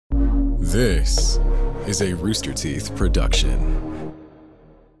This is a Rooster Teeth production.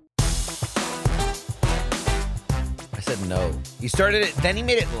 I said no. He started it, then he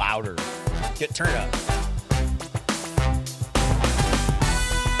made it louder. Turn it up.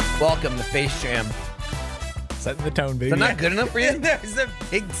 Welcome to Face Jam. Setting the tone, baby. Is that not good enough for you? There's a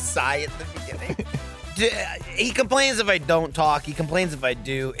big sigh at the beginning. He complains if I don't talk. He complains if I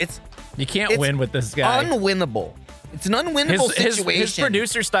do. You can't It's win with this guy. unwinnable. It's an unwinnable situation. His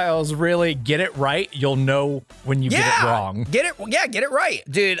producer style is really get it right. You'll know when you get it wrong. Get it right.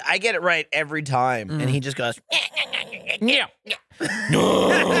 Dude, I get it right every time. And he just goes, Yeah.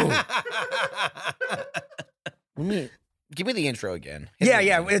 give me the intro again. Yeah,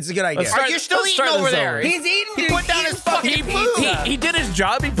 it's a good idea. Let's start- Are you still let's eating start over this there? over. He's eating. He put down his fucking He did his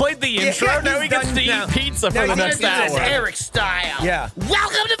job. He played the intro. yeah, now he he's gets done to now. eat pizza Now for the he's next gonna do this hour. Eric style. Yeah.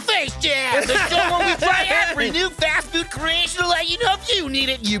 Welcome to Face Jam, the show where we try every new fast food creation to let you know if you need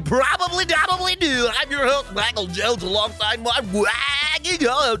it. You probably do. I'm your host, Michael Jones, alongside my wacky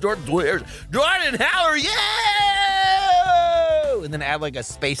hello, Jordan Swears. Jordan, how are you? And then add like a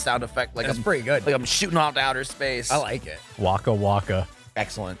space sound effect, like That's I'm pretty good. like I'm shooting off to outer space. I like it. Waka waka.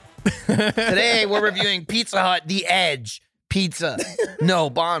 Excellent. Today we're reviewing Pizza Hut The Edge Pizza. No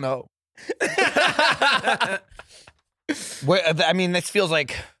Bono. I mean, this feels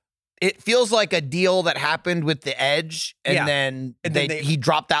like a deal that happened with The Edge, and Yeah. then, And then he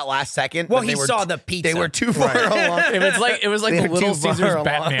dropped that last second. Well, but he they were saw the pizza. They were too far along. It was like They the were Little too far Caesars along.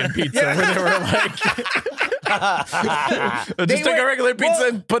 Batman pizza, where they were like, just take a regular pizza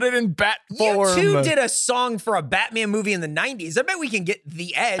and put it in bat form. You two did a song for a Batman movie in the 90s. I bet we can get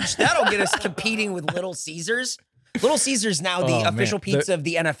The Edge. That'll get us competing with Little Caesars. Little Caesars now the Oh, official man. pizza of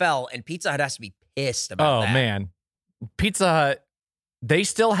the NFL, and Pizza Hut has to be pissed about Oh that. man, Pizza Hut. They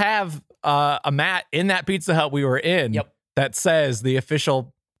still have a mat in that Pizza Hut we were in. Yep. That says the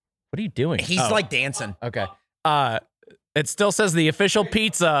official. What are you doing? He's Oh, like dancing. okay. It still says the official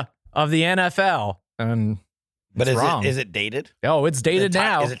pizza of the NFL, and But it's wrong. is it dated? Oh, it's dated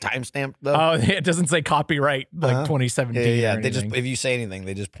now. Is it timestamped though? Oh, it doesn't say copyright like Uh-huh. 2017. yeah. or They just anything. if you say anything,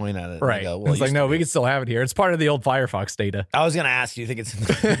 they just point at it. and right. they go, well, It's like used no, to we be. can still have it here. It's part of the old Firefox data. I was gonna ask. Do you think it's in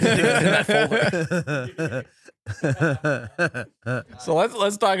that folder? So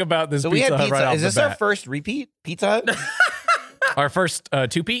let's talk about this. So we Pizza had Hut pizza. right off Is the this our bat. first repeat Pizza Hut? Our first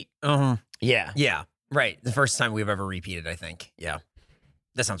two-peat? Uh-huh. Yeah. Yeah, right. The first time we've ever repeated, I think. Yeah.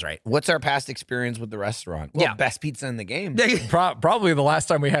 That sounds right. What's our past experience with the restaurant? Well, Yeah. best pizza in the game. Probably the last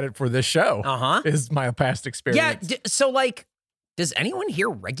time we had it for this show Uh-huh. is my past Yeah, experience. so like, does anyone here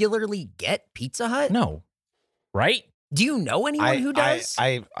regularly get Pizza Hut? No. Right? Do you know anyone who does?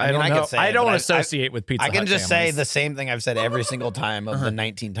 I don't know. can say I it, don't but associate with Pizza I Hut. can just say families. the same thing I've said every single time of the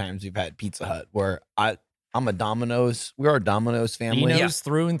 19 times we've had Pizza Hut, where I'm a Domino's. We're a Domino's family. Enos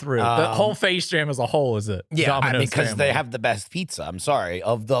through and through. The whole Face Jam as a whole is it? Yeah, Domino's because family. they have the best pizza. I'm sorry.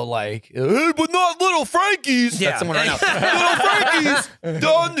 Of the like, but not Little Frankie's. Yeah. That's someone right now. Little Frankie's.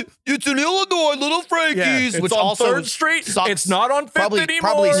 Done. It's in Illinois, Little Frankie's. It's which on also 3rd Street. sucks. It's not on 5th anymore.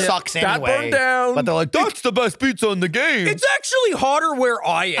 Probably sucks That anyway. burned down. But they're like, that's the best pizza in the game. It's actually hotter where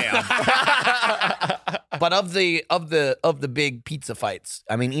I am. But of the big pizza fights,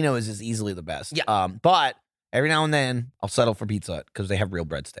 I mean, Eno's is easily the best. Yeah. But every now and then, I'll settle for Pizza Hut because they have real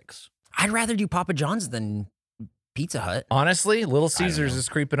breadsticks. I'd rather do Papa John's than Pizza Hut. Honestly, Little Caesars is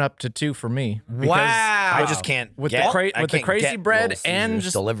creeping up to 2 for me. because Wow. I just can't With get, the I can't crazy get bread Little and Caesars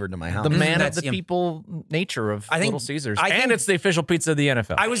just delivered to my house. the man of That's- the yeah. people nature of I think- Little Caesars. I think- and it's the official pizza of the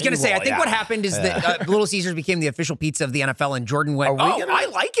NFL. I was going to say, I think Well, what yeah. happened is that Little Caesars became the official pizza of the NFL, and Jordan went, Are we oh, gonna- I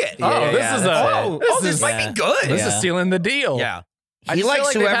like it. Yeah, This is- might be good. This is sealing the deal. Yeah. I He just feel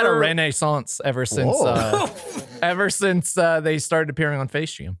likes like they've had a whoever- renaissance ever since they started appearing on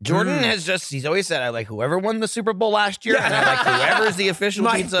Face Jam. Jordan he's always said, I like whoever won the Super Bowl last year, and I like whoever's the official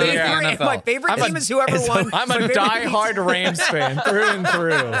My pizza of the favorite, NFL. my favorite team is whoever won. I'm My a favorite die-hard Rams fan through and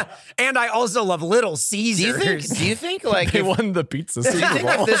through. And I also love Little do Caesars. you think like They if, won the pizza do you Super think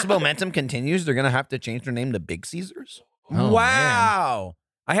Bowl. if this momentum continues, they're gonna have to change their name to Big Caesars? Oh, Wow.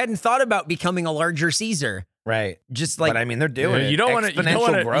 I hadn't thought about becoming a larger Caesar. Right. Just like, But I mean, they're doing it. You don't want to. You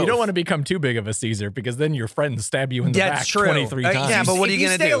Exponential growth. don't want to become too big of a Caesar because then your friends stab you in the that's back true. 23 times. yeah, but what are if you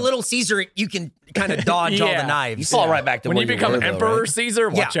gonna stay do? a Little Caesar, you can kind of dodge all Yeah. the knives. You fall right back to when where you become were, though, Emperor right? Caesar,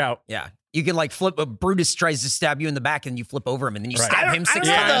 watch out. Yeah. You can like flip. Brutus tries to stab you in the back, and you flip over him, and then you Right. stab I him don't 6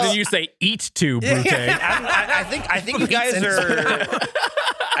 know, Yeah, times. and then you say "eat to Brute." I think you guys are.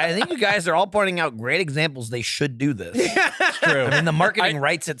 I think you guys are all pointing out great examples. They should do this. True. I mean, the marketing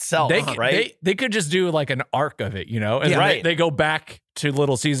writes itself, They, right? they could just do like an arc of it, you know, and Yeah. then they go back to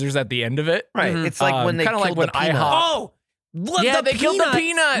Little Caesars at the end of it. Right. It's like when they kind of killed like when the peanut. IHOP. Oh, Yeah, they killed the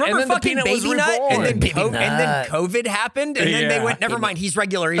peanut, Remember and then the fucking peanut was Baby Nut? And then, reborn. and then COVID happened, and then they Yeah. went, never mind, he's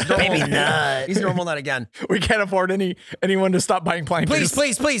regular. He's normal. Baby Nut. He's normal nut again. We can't afford anyone to stop buying plankers.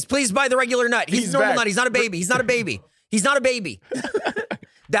 Please buy the regular nut. He's normal back. nut. He's not a baby. He's not a baby. He's not a baby.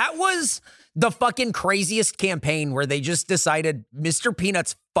 That was the fucking craziest campaign where they just decided Mr.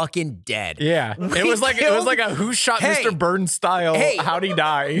 Peanut's fucking dead. Yeah, it was like a Who Shot Hey. Mr. Burns style. Hey. How'd he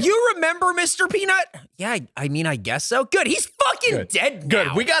die? You remember Mr. Peanut? Yeah, I mean, I guess so. Good. He's fucking dead now.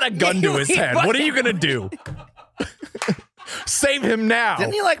 Good. We got a gun to his head. What are you gonna do? Save him now.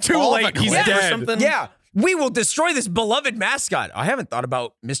 Didn't he like Too fall off late? a He's cliff or dead. something? Yeah. We will destroy this beloved mascot. I haven't thought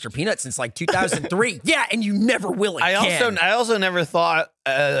about Mr. Peanut since like 2003. Yeah, and you never will again. I also never thought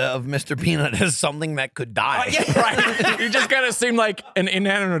of Mr. Peanut as something that could die. Right. You just gotta seem like an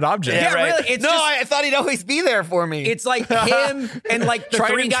inanimate object. Yeah, right. really, it's no, just- I thought he'd always be there for me. It's like him and like the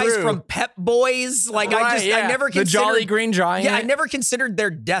Tried three and guys true. from Pep Boys. Like I Right, yeah. never The considered Jolly Green Giant. Yeah, I never considered their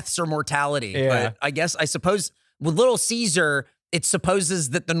deaths or mortality. Yeah. But I suppose with Little Caesar, it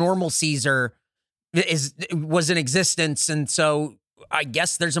supposes that the normal Caesar was in existence, and so I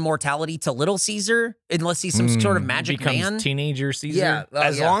guess there's a mortality to Little Caesar unless he's some sort of magic becomes man. teenager Caesar. Yeah,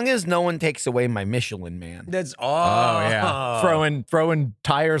 as long as no one takes away my Michelin Man. That's Oh yeah, throwing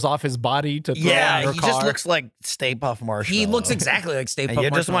tires off his body to throw Yeah, in her he car. just looks like Stay Puft Marshmallow. He looks exactly like Stay And Puft you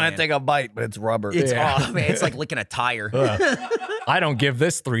just want Marshmallow to take a bite, but it's rubber. It's Yeah. oh man, it's like licking a tire. I don't give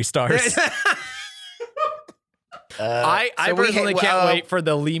this 3 stars. I so we personally hate- can't wait for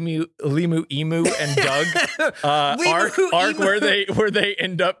the Limu, Emu, and Doug arc Emu. where they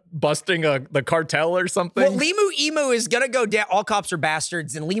end up busting the cartel or something. Well, Limu Emu is gonna go down. All cops are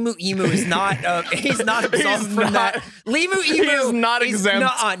bastards, and Limu Emu is not. He's not absolved from not- that. Limu Emu is not exempt.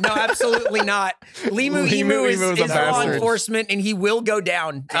 No, absolutely not. Limu Limu Emu is Emu is a law bastard. enforcement, and he will go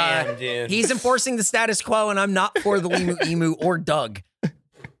down. Damn, dude. He's enforcing the status quo, and I'm not for the Limu Emu or Doug.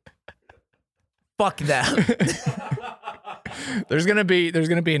 Fuck them. There's gonna be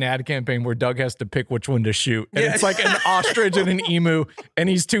an ad campaign where Doug has to pick which one to shoot, and it's like an ostrich and an emu, and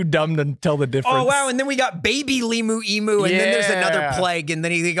he's too dumb to tell the difference. Oh wow! And then we got baby Limu Emu, and then there's another Yeah. plague, and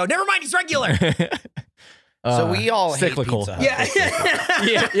then they go, never mind, he's regular. So we all cyclical. hate Pizza Hut.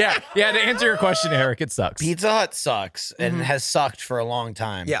 yeah. To answer your question, Eric, it sucks. Pizza Hut sucks and has sucked for a long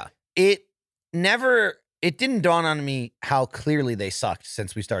time. Yeah. It didn't dawn on me how clearly they sucked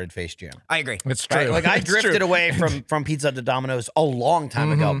since we started Face Jam. I agree. It's true. Right? Like I It's drifted true. away from Pizza Hut to Domino's a long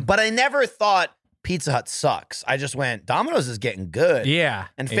time ago, but I never thought Pizza Hut sucks. I just went, Domino's is getting good. Yeah,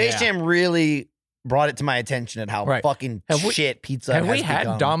 And Face yeah. Jam really brought it to my attention at how Right. fucking Have we- shit Pizza Hut Have we has had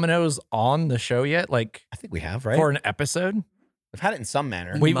become. Domino's on the show yet? Like I think we have, right? for an episode? We've had it in some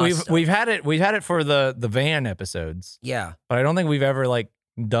manner. We We've must have. we've had it for the van episodes, Yeah. but I don't think we've ever like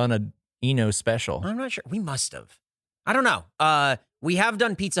done a Eno special. I'm not sure. We must have. I don't know. We have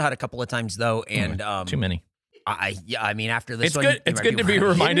done Pizza Hut a couple of times though, and Too many. I mean after this It's one, good. It's good to be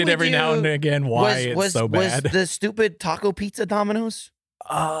reminded we every now do- and again why it's so bad. Was the stupid taco pizza Domino's?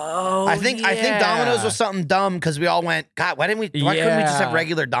 Oh, I think Domino's was something dumb because we all went, God, why couldn't we just have Yeah.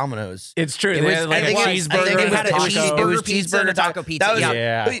 regular Domino's? It's true. It They was- had like I a think it was- cheeseburger. I think it had a taco. cheeseburger. It was pizza and a cheeseburger taco pizza. That was-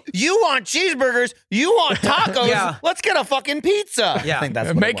 Yeah. You want cheeseburgers? You want tacos? Yeah. Let's get a fucking pizza. Yeah. I think that's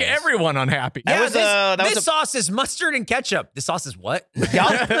what Make it was. everyone unhappy. Yeah, was this, a- that was this a- sauce is mustard and ketchup. This sauce is what?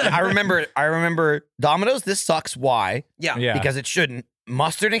 Yup. I remember Domino's. This sucks. Why? Yeah. Yeah. Because it shouldn't.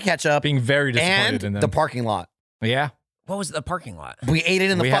 Mustard and ketchup Being very disappointed and in them. the parking lot. Yeah. What was the parking lot? We ate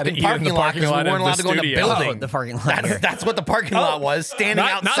it in the We had to fucking eat it in parking the lot parking because we lot of weren't allowed the to go in the studio. building. Oh, the parking lot. here. That's what the parking lot was. Standing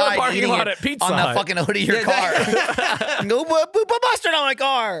Not the outside parking eating lot it at Pizza on Hut. the fucking hood of your car. Go put mustard on my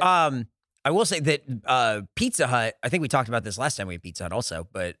car. I will say that Pizza Hut, I think we talked about this last time we had Pizza Hut also,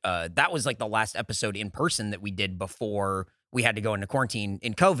 but that was like the last episode in person that we did before we had to go into quarantine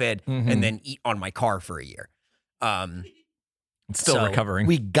in COVID and then eat on my car for a year. It's still So, recovering.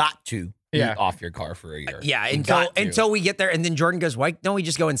 We got to Yeah. eat off your car for a year. Yeah, We got to. until we get there. And then Jordan goes, why don't we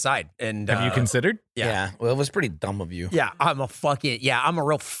just go inside? And Have you considered? Yeah. Well, it was pretty dumb of you. Yeah, I'm a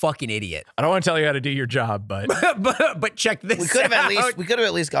real fucking idiot. I don't want to tell you how to do your job, but but check this We could have out.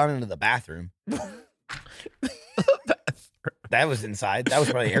 at least gone into the bathroom. That was inside. That was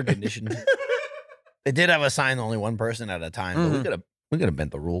probably air conditioned. They did have a sign only one person at a time, but we could have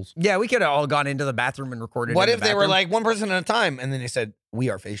bent the rules. Yeah, we could have all gone into the bathroom and recorded. What in if the they were bathroom. like one person at a time and then they said, "We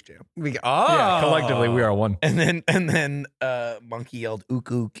are Face Jam." We, yeah, collectively we are one. And then Monkey yelled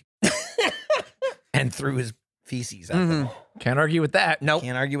 "ook ook" and threw his feces at them. Can't argue with that. Nope.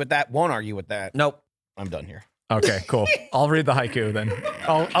 Can't argue with that. Won't argue with that. Nope. I'm done here. Okay, cool. I'll read the haiku then.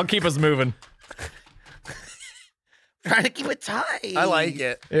 I'll keep us moving. Trying to keep it tight. I like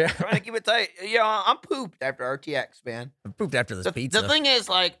it. Yeah. Trying to keep it tight. Yeah, I'm pooped after RTX, man. I pooped after this The pizza. thing is,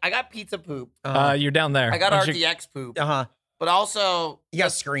 like, I got pizza poop. You're down there. I got Why don't you- RTX poop. Uh-huh. But also, You got the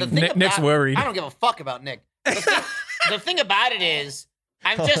screamed. thing Nick's about- worried. I don't give a fuck about Nick. The thing about it is,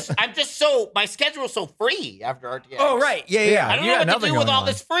 I'm just so my schedule's so free after RTX. Oh, right. Yeah, I yeah. don't You know got what to nothing do with going all on.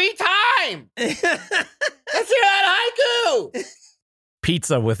 this free time. Let's hear that haiku.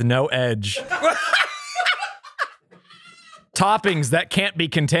 Pizza with no edge. Toppings that can't be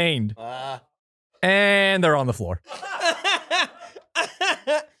contained. And they're on the floor.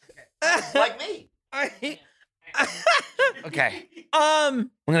 Like me. Okay.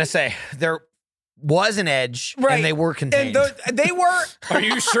 Um, I'm gonna say there was an edge, right. and they were contained. And they were, Are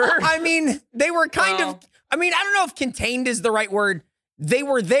you sure? I mean, they were kind of, I mean, I don't know if contained is the right word. They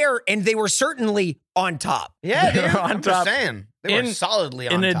were there and they were certainly on top. Yeah, They're dude, on I'm top. just saying. They were solidly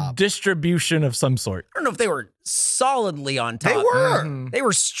on in a top. distribution of some sort. I don't know if they were solidly on top. They were. Mhm. They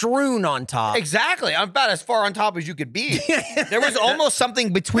were strewn on top. Exactly. I'm about as far on top as you could be. There was almost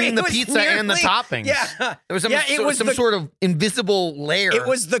something between It the was pizza and the nearly- toppings. Yeah. There was some, Yeah, it was some the- sort of invisible layer. It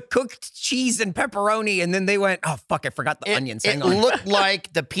was the cooked cheese and pepperoni, and then they went, oh, fuck, I forgot the onions. Hang It on. looked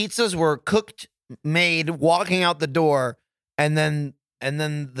like the pizzas were cooked, made, walking out the door, and then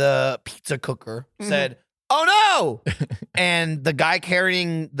the pizza cooker said, "Oh no!" And the guy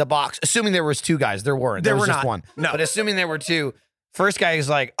carrying the box, assuming there was two guys, there weren't. There There was were just not. one. No. But assuming there were two, first guy is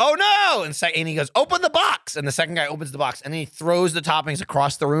like, "Oh no!" And he goes, "Open the box." And the second guy opens the box, and then he throws the toppings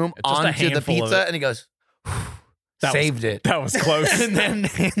across the room Just a onto the handful of pizza, it. and he goes, That "Saved it." That was close. and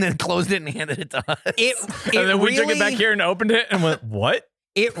then closed it and handed it to us. And then we took it back here and opened it and went, what?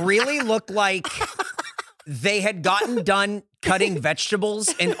 It really looked like they had gotten done cutting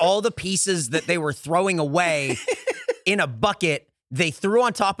vegetables and all the pieces that they were throwing away in a bucket, they threw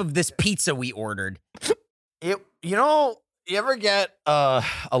on top of this pizza we ordered. You ever get a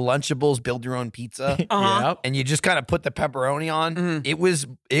Lunchables build your own pizza? Yeah. And you just kind of put the pepperoni on. Mhm.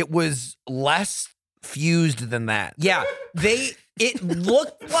 It was less fused than that. Yeah, it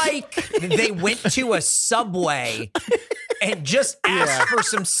looked like they went to a Subway and just asked for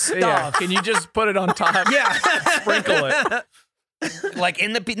some Yeah. stuff. Can you just put it on top? Yeah. Sprinkle it. Like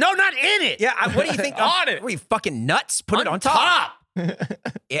in the no, not in it. Yeah, what do you think? On it. What are you fucking nuts? Put it on top.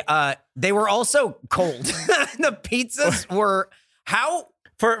 They were also cold. The pizzas were how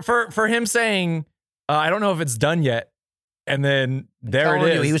For him saying, I don't know if it's done yet. And then there it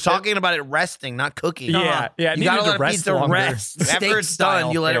Telling you, is. he was talking about it resting, not cooking. Yeah. Yeah. It You needed gotta to let a rest pizza longer. rest. Steak After it's style.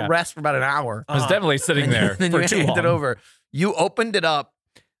 done, you let Yeah. it rest for about an hour. I was definitely sitting there Then for you too handed long. it over. You opened it up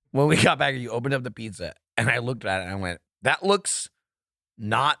when we got back. You opened up the pizza, and I looked at it and I went, "That looks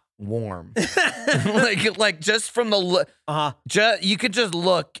not warm." like just from the look, you could just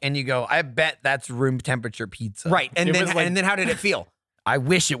look and you go, "I bet that's room temperature pizza." right, and It then was like- and then how did it feel? I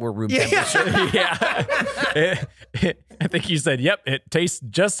wish it were room Yeah. temperature. Yeah. I think you said, yep, it tastes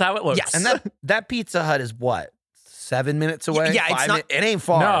just how it looks. Yes. And that Pizza Hut is what? 7 minutes away? Yeah, it's 5 not- minutes? It ain't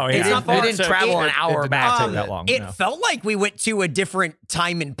far. No, It's yeah. not far. We didn't So travel it- an hour it did back. not to take that it. long. It no. felt like we went to a different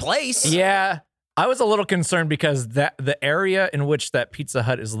time and place. Yeah. I was a little concerned because the area in which that Pizza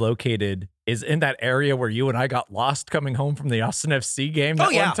Hut is located is in that area where you and I got lost coming home from the Austin FC game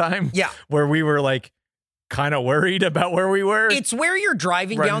that yeah. one time. Yeah. Where we were like kind of worried about where we were. It's where you're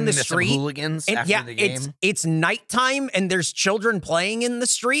driving Running down the into some street. hooligans And after yeah, the game. it's nighttime and there's children playing in the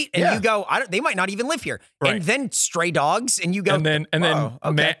street, and Yeah. you go, they might not even live here. Right. And then stray dogs, and you go, and then "Oh,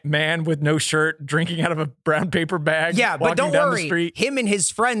 okay." man with no shirt drinking out of a brown paper bag. Yeah, but walking don't down worry. The street. Him and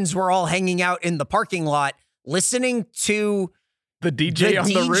his friends were all hanging out in the parking lot, listening to The DJ on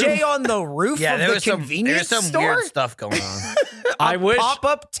the roof. on the roof Yeah, of there the was some convenience weird store. stuff going on. I wish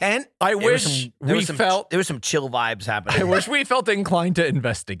Pop-up tent. I There was wish some- there we was some- felt there was some chill vibes happening. I wish we felt inclined to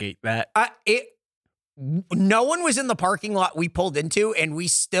investigate that. No one was in the parking lot we pulled into, and we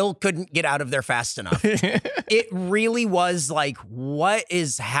still couldn't get out of there fast enough. It really was like, what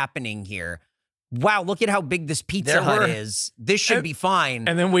is happening here? Wow, look at how big this Pizza There Hut were- is. This should be fine.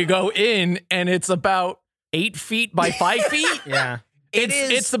 And then we go in and it's about 8 feet by 5 feet. Yeah.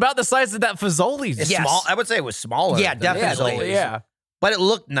 It's about the size of that Fazoli's. It's Yes. small. I would say it was smaller. Yeah, than definitely. Fazoli's. Yeah. But it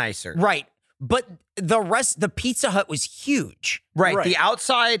looked nicer. Right. But the Pizza Hut was huge. Right. Right. The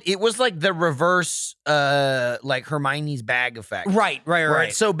outside, it was like the reverse, like Hermione's bag effect. Right. Where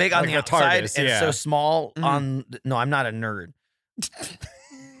it's so big on Like the the outside TARDIS, and yeah. so small Mhm. on. No, I'm not a nerd.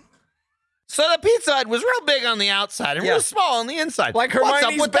 So the Pizza Hut was real big on the outside and Yeah. real small on the inside. Like What's up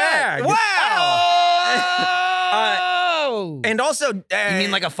Hermione's with that? bag. Wow. And also, you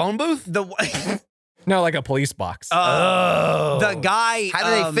mean like a phone booth? the No, like a police box. Oh. the guy? How do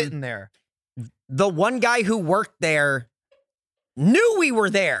they fit in there? the one guy who worked there knew we were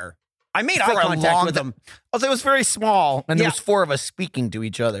there. I made eye contact with him. Also, it was very small, and there Yeah. was 4 of us speaking to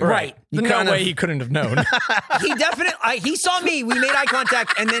each other. Right. You No way he couldn't have known. He definitely, he saw me, we made eye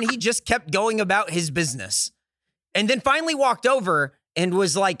contact, and then he just kept going about his business. And then finally walked over and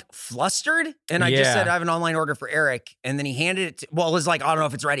was like flustered. And I just Yeah. said, I have an online order for Eric. And then he handed it to, well, it was like, I don't know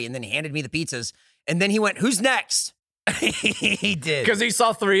if it's ready. And then he handed me the pizzas. And then he went, who's next? He did. Because he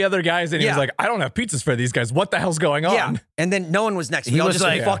saw 3 other guys and he was Yeah. like, I don't have pizzas for these guys. What the hell's going on? Yeah. And then no one was next. We He all was just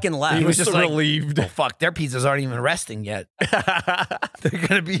like- fucking left. He was just so like, relieved. Oh, fuck, their pizzas aren't even resting yet. They're going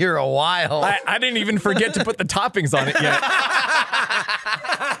to be here a while. I didn't even forget to put the toppings on it yet.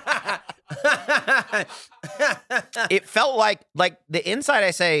 It felt like the inside,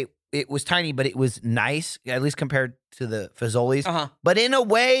 I say, it was tiny, but it was nice, at least compared to the Fazoli's. Uh-huh. But in a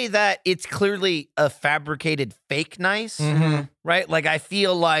way that it's clearly a fabricated fake nice, right? Like I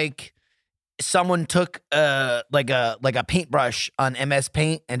feel like someone took like a paintbrush on MS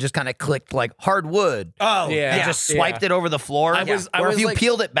Paint and just kind of clicked like hardwood. Oh, Yeah. And just swiped it over the floor. I was or if you like-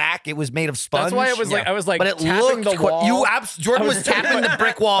 peeled it back, it was made of sponge. That's why I was like but it tapping looked the wall. Jordan I was tapping the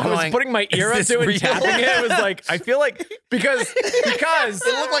brick wall. I was going, putting my ear up "Is to it this and real?" tapping it. It was like, I feel like, because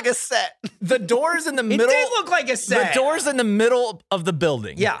It looked like a set. the doors in the It middle, did look like a set. the doors in the middle of the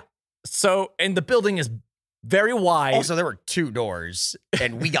building. Yeah. So, and the building is very wide. Also, there were 2 doors,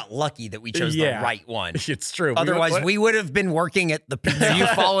 and we got lucky that we chose the Yeah. right one. It's true. Otherwise, we would have been working at the pizza. You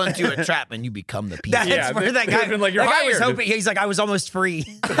fall into a trap and you become the pizza. That's Yeah, where that they'd guy, been like, "You're that guy was hired." hoping. He's like, I was almost free.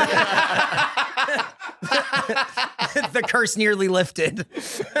 The curse nearly lifted.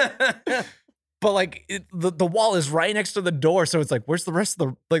 But like the wall is right next to the door, so it's like, where's the rest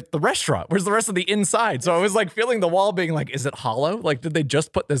of the restaurant? Where's the rest of the inside? So I was like feeling the wall being like, is it hollow? Like, did they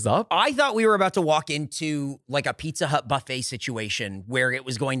just put this up? I thought we were about to walk into like a Pizza Hut buffet situation where it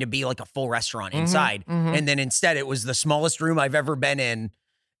was going to be like a full restaurant inside, and then instead it was the smallest room I've ever been in,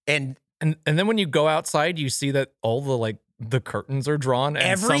 and And then when you go outside, you see that all the curtains are drawn, and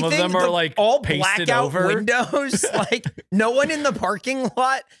everything. some of them are like all pasted blackout over. windows. Like no one in the parking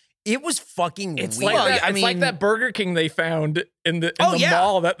lot. It was fucking It's weird. like that, I it's like mean- that Burger King they found in the Oh, yeah.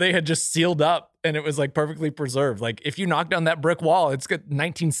 mall that they had just sealed up, and it was like perfectly preserved. Like if you knock down that brick wall, it's got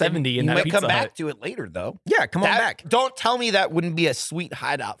 1970 in You that might Pizza come back Hut. to it later, though. Yeah, come on That- back. Don't tell me that wouldn't be a sweet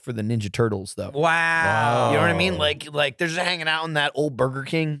hideout for the Ninja Turtles, though. Wow. You know what I mean? Like they're just hanging out in that old Burger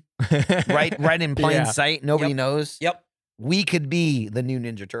King, right in plain Yeah. sight. Nobody Yep. knows. Yep. We could be the new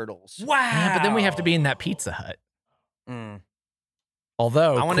Ninja Turtles. Wow. Yeah, but then we have to be in that Pizza Hut. Mm.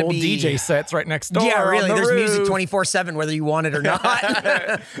 Although I wanna cool be- DJ sets right next door. Yeah, on really. the There's music roof. 24/7, whether you want it or not.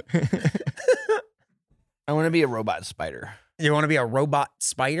 I want to be a robot spider. You want to be a robot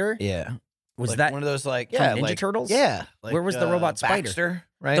spider? Yeah. Was Like that one of those from Ninja Turtles? Yeah. Like, Where was the robot spider? Baxter,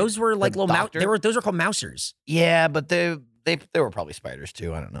 right? those were like The little mouse? doctor? Those were called mousers. Yeah, but they were probably spiders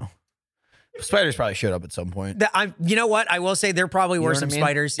too. I don't know. Spiders probably showed up at some point. You know what? I will say there probably You were know what some I mean?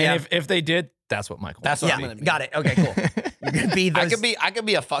 spiders. And Yeah, if they did, that's what Michael. That's wants what to I'm be. gonna be. got it. Okay, cool. You're gonna be those. I could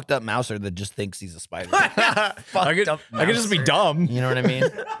be a fucked up mouser that just thinks he's a spider. I could just be dumb. You know what I mean?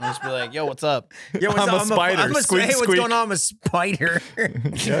 I'll just be like, yo, what's up? Yeah, what's I'm up? a spider. I'm a, Squeak, hey, what's squeak. going on? I'm a spider.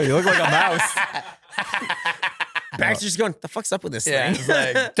 Yeah, you look like a mouse. Baxter's going, the fuck's up with this Yeah, thing? it's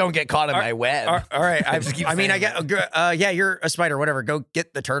like, don't get caught in my web. All right. just keep I mean, I saying get, yeah, you're a spider, whatever. Go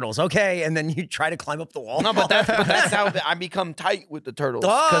get the turtles. Okay. And then you try to climb up the wall. No, but that's how I become tight with the turtles.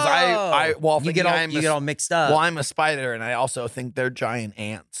 Because you get all mixed up. Well, I'm a spider, and I also think they're giant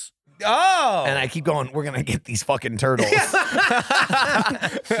ants. Oh. And I keep going, we're gonna get these fucking turtles. And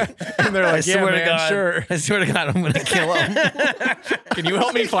they're I like, yeah, swear to man, God, sure. I swear to God, I'm gonna kill them. Can you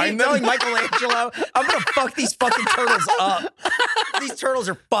help me find Keep telling them? Michelangelo, I'm gonna fuck these fucking turtles up. These turtles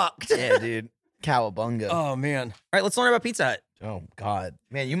are fucked. Yeah, dude. Cowabunga. Oh man. All right, let's learn about Pizza Hut. Oh God,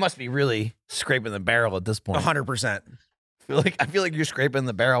 man, you must be really scraping the barrel at this point. 100%. I feel like you're scraping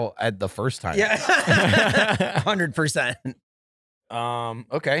the barrel at the first time. Yeah. 100%.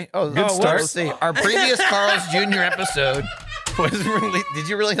 Okay. Oh, Good start. Let's see. Our previous Carl's Jr. episode was released. Did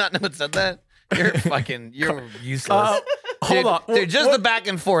you really not know it said that? You're useless. Hold on. Dude, just the back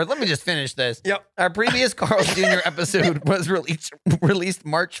and forth. Let me just finish this. Yep. Our previous Carl's Jr. episode was released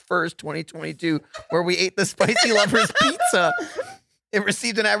March 1st, 2022, where we ate the Spicy Lovers pizza. It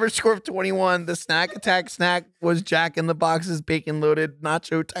received an average score of 21. The snack attack snack was Jack in the Box's bacon loaded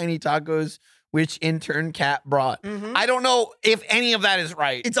nacho tiny tacos, which in turn Kat brought. I don't know if any of that is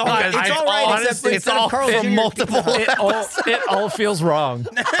right. It's all because right. It's all right, honestly, except it's instead of all Carl's from Jr. multiple. It all feels wrong.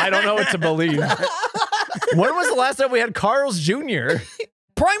 I don't know what to believe. When was the last time we had Carl's Jr.?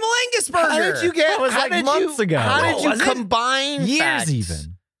 Primal Angus Burger. How did you get? That was how like did months you, ago. How did Oh, you was it? combine Years facts?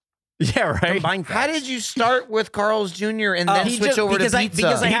 even. Yeah, right. Combined How facts. did you start with Carl's Jr. and then He switch just- over to because I- pizza?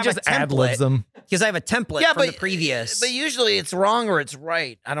 because I He have just a template. ad-libs them. Because I have a template Yeah, from the but- previous. But usually it's wrong or it's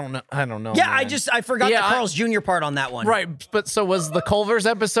right. I don't know. yeah, man. I forgot Yeah, the Carl's Jr. part on that one. Right, but so was the Culver's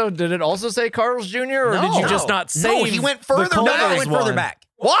episode? Did it also say Carl's Jr. or did you just not say? No, he went further the back. No, Culver's it went further one? back.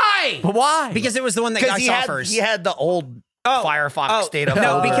 Why? But why? Because it was the one that I Because saw first. he had the old Firefox state of no,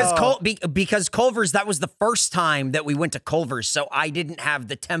 Culver. because Culver's, that was the first time that we went to Culver's, so I didn't have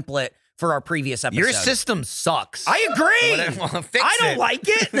the template for our previous episode. Your system sucks. I agree. Well, fix I don't it. like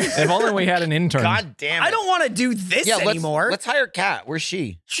it. If only we had an intern. God damn it. I don't want to do this anymore. Let's hire Kat. Where's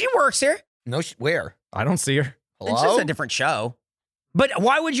she? She works here. No, where? I don't see her. Hello? It's just a different show. But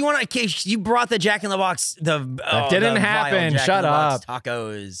why would you want to? You brought the Jack in the Box. That the didn't vile happen. Jack Shut in the Box up.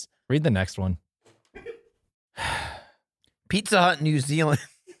 Tacos. Read the next one. Pizza Hut New Zealand.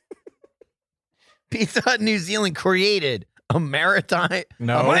 Pizza Hut New Zealand created a maritime.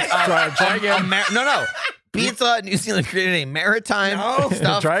 No, try again. No. Pizza Hut New Zealand created a maritime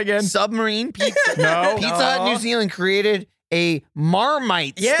stuffed Try again. submarine pizza. No. Pizza Hut New Zealand created a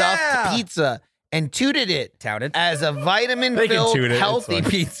Marmite stuffed pizza and touted it as a They can vitamin-filled toot it, it's healthy fine.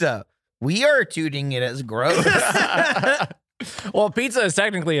 pizza. We are tooting it as gross. Well, pizza is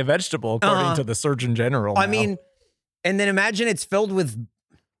technically a vegetable, according to the Surgeon General. I now, mean, and then imagine it's filled with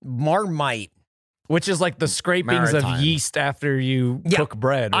Marmite. which is like the scrapings Maritime. of yeast after you cook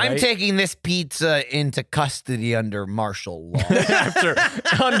bread. I'm right? taking this pizza into custody under martial law.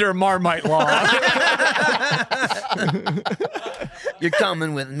 under Marmite law. You're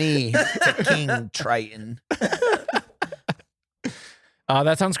coming with me to King Triton.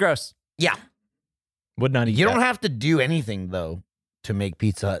 That sounds gross. Yeah. Would not eat. You that. don't have to do anything, though, to make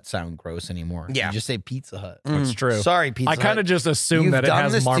Pizza Hut sound gross anymore. Yeah. You just say Pizza Hut. That's true. Sorry, Pizza I Hut. kind of just assume You've that it done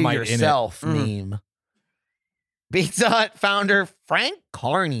has this Marmite to yourself, Mm. meme. Pizza Hut founder Frank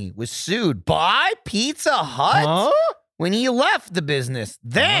Carney was sued by Pizza Hut Huh? when he left the business,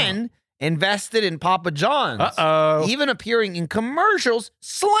 then invested in Papa John's, Uh-oh. even appearing in commercials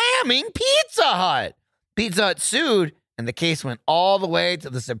slamming Pizza Hut. Pizza Hut sued, and the case went all the way to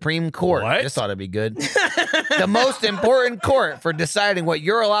the Supreme Court. What? This ought to be good. The most important court for deciding what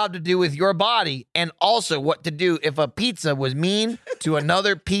you're allowed to do with your body and also what to do if a pizza was mean to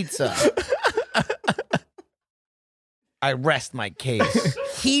another pizza. I rest my case.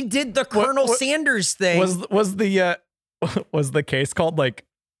 He did the Colonel what- Sanders thing. Was the case called like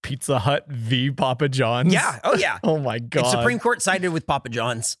Pizza Hut v Papa John's? yeah. Oh, yeah. Oh my god. And Supreme Court sided with Papa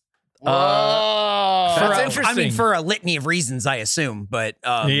John's. Whoa. That's For interesting. I mean, for a litany of reasons, I assume. But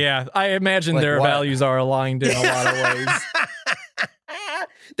Yeah, I imagine Like their what? values are aligned in a lot of ways.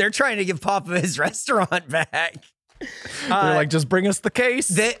 they're trying to give Papa his restaurant back. They're like, just bring us the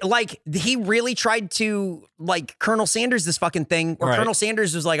case. He really tried to Colonel Sanders this fucking thing where Right. Colonel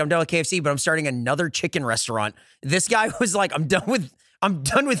Sanders was like, I'm done with KFC, but I'm starting another chicken restaurant. This guy was like, I'm done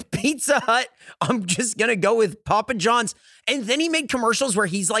with Pizza Hut. I'm just gonna go with Papa John's. And then he made commercials where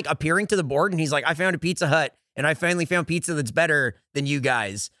he's like appearing to the board and he's like, I found a Pizza Hut and I finally found pizza that's better than you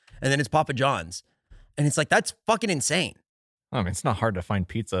guys. And then it's Papa John's. And it's like, that's fucking insane. I mean, it's not hard to find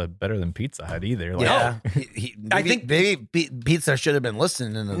pizza better than Pizza Hut either. Like, Yeah. I think- maybe Pizza should have been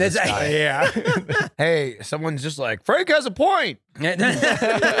listening to this guy. yeah. Hey, someone's just like, Frank has a point.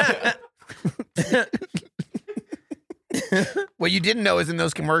 What you didn't know is in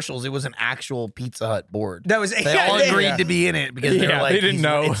those commercials, it was an actual Pizza Hut board. That was They all agreed to be in it because they Yeah, were like, they didn't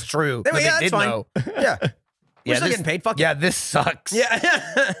know. It's true. Yeah, But that's they did fine. know. Yeah. We're Yeah, still getting paid. Fuck Yeah, it. this sucks.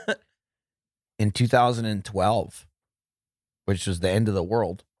 Yeah. In 2012, which was the end of the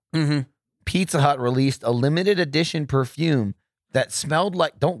world, Mm-hmm. Pizza Hut released a limited edition perfume that smelled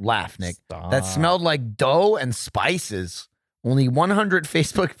like, don't laugh, Nick, that smelled like dough and spices. Only 100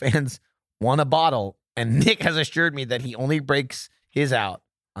 Facebook fans won a bottle, and Nick has assured me that he only breaks his out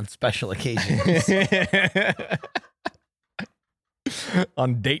on special occasions.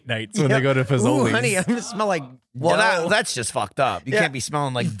 On date nights when they go to Ooh, Fazoli's. honey, I smell like Well, dough. that's just fucked up. You Yeah. can't be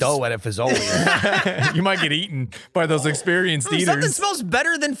smelling like dough at a Fazoli's. You might get eaten by those experienced Something eaters. smells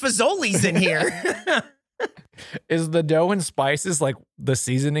better than Fazoli's in here. Is the dough and spices like the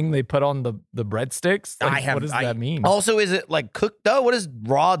seasoning they put on the breadsticks? Like, what does that mean? Also, is it like cooked dough? What does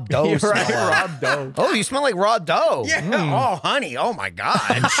raw dough You're smell right, like? raw dough. Oh, you smell like raw dough. Yeah. Oh, honey. Oh my God.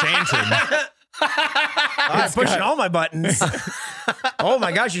 Enchanted. I'm pushing all my buttons. Oh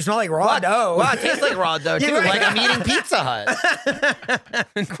my gosh, you smell like raw dough. Wow, it tastes like raw dough too. Yeah, right. Like I'm eating Pizza Hut.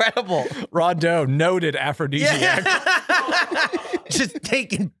 Incredible. Raw dough, noted aphrodisiac. Just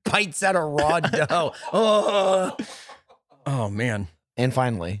taking bites out of raw dough. Oh man. And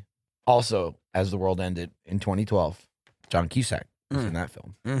finally, also, as the world ended in 2012, John Cusack was in that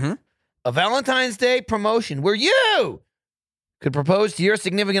film. Mm-hmm. a Valentine's Day promotion where you could propose to your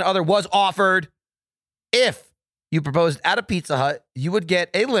significant other was offered. If you proposed at a Pizza Hut, you would get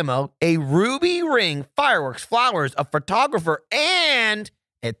a limo, a ruby ring, fireworks, flowers, a photographer, and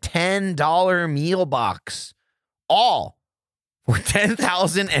a $10 meal box. All for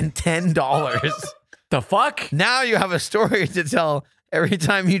 $10,010. The fuck? Now you have a story to tell every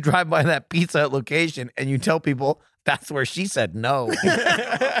time you drive by that Pizza Hut location and you tell people that's where she said no.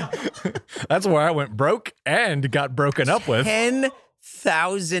 That's where I went broke and got broken up with.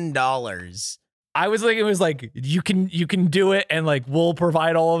 $10,000. I was thinking it was like you can do it and like we'll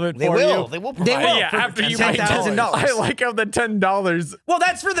provide all of it They for will. you. They will They provide. will. Yeah, for after you $10,000. I like how the $10. Well,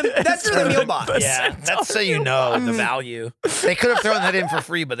 that's for the meal box. the Yeah, $10 that's so you know the value. They could have thrown that in for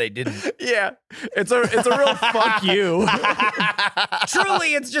free, but they didn't. Yeah, it's a real fuck you.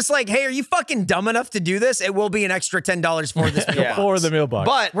 Truly, it's just like, hey, are you fucking dumb enough to do this? It will be an extra $10 for this meal box. For the meal box.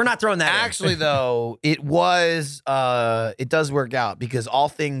 But We're not throwing that in. actually, though, it does work out because all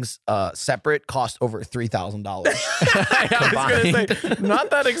things separate cost over $3,000. I was gonna say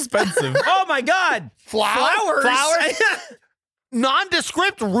not that expensive. Oh my God. Flowers.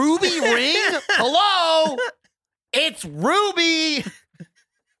 Nondescript ruby ring? Hello? It's Ruby.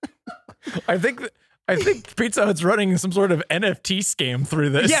 I think Pizza Hut's running some sort of NFT scam through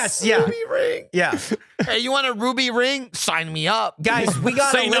this. Yes, yeah. Ruby ring. Yeah. Hey, you want a ruby ring? Sign me up. Guys, we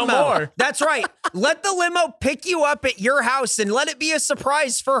got Say a no limo. more. That's right. Let the limo pick you up at your house and let it be a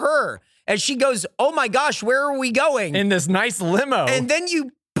surprise for her. As she goes, oh my gosh, where are we going? In this nice limo. And then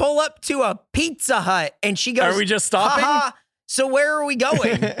you pull up to a Pizza Hut and she goes, Are we just stopping? "Ha-ha, so where are we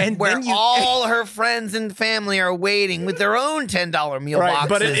going? And Where then you, all her friends and family are waiting with their own $10 meal Right, boxes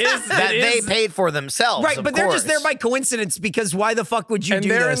but it is- that it they is- paid for themselves. right, of but they're just there course. by coincidence because why the fuck would you and do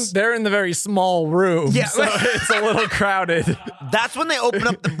they're this? they're in the very small room. Yeah. So it's a little crowded. That's when they open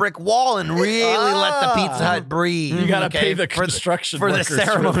up the brick wall and really let the Pizza Hut breathe. You gotta okay, pay the for construction for the workers for that.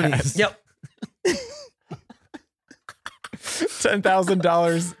 ceremonies. Yep.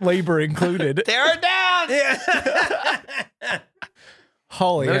 $10,000 labor included. Tear it down.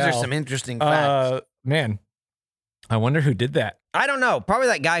 Holy Those hell. are some interesting facts. Man, I wonder who did that. I don't know. Probably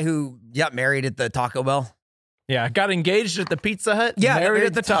that guy who got married at the Taco Bell. Yeah, got engaged at the Pizza Hut. Yeah, married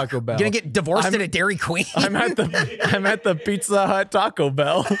at the Taco Bell. Gonna get divorced I'm- at a Dairy Queen. I'm at the Pizza Hut Taco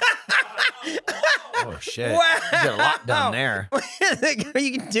Bell. Oh shit! Wow. You got a lot done there.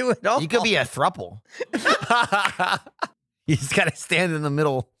 You can do it all. You could be a throuple. You just gotta stand in the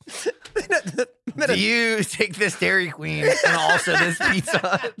middle. Do you take this Dairy Queen and also this Pizza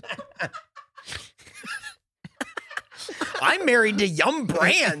Hut? I'm married to Yum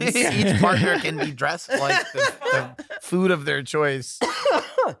Brands. Each partner can be dressed like the food of their choice.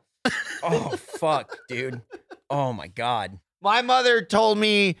 Oh, fuck, dude. Oh, my God. My mother told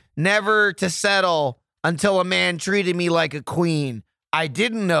me never to settle until a man treated me like a queen. I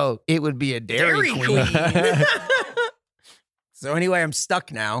didn't know it would be a Dairy Queen. So anyway, I'm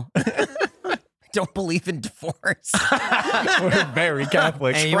stuck now. I don't believe in divorce. We're very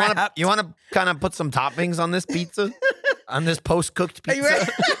Catholic. Hey, you want to kind of put some toppings on this pizza? On this post-cooked pizza?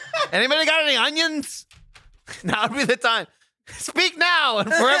 Anybody got any onions? Now would be the time. Speak now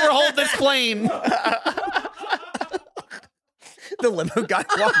and forever hold this plane. The limo guy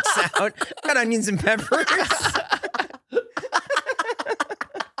walks out. Got onions and peppers.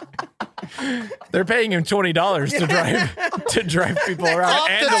 They're paying him $20 to drive people around Up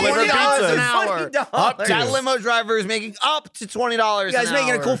and to deliver $20 an pizzas. hour. $20. Up to. That limo driver is making up to $20 You guys an making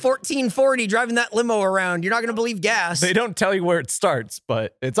a hour. cool $14.40 driving that limo around. You're not going to believe gas. They don't tell you where it starts,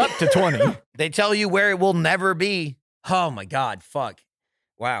 but it's up to 20. They tell you where it will never be. Oh, my God. Fuck.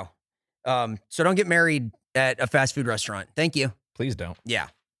 Wow. So don't get married at a fast food restaurant. Thank you. Please don't. Yeah.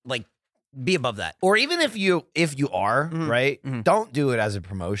 Like, be above that. Or even if you are, Mhm. right? Mhm. Don't do it as a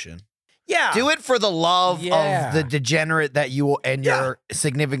promotion. Yeah. Do it for the love Yeah. of the degenerate that you and your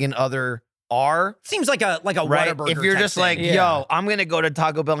significant other are. Seems like a Right? Whataburger If you're type just thing. like, Yeah. yo, I'm gonna go to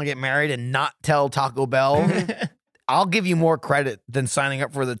Taco Bell and get married and not tell Taco Bell, I'll give you more credit than signing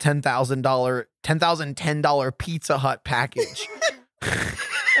up for the $10,010 Pizza Hut package.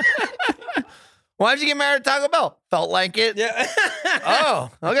 Why'd you get married at Taco Bell? Felt like it. Yeah. Oh,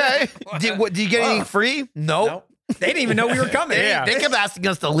 okay. Did you get anything free? Nope. Nope. They didn't even know we were coming. Yeah. They kept asking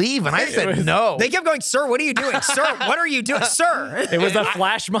us to leave, and I said no. They kept going, sir, what are you doing? Sir, what are you doing? Sir. It was a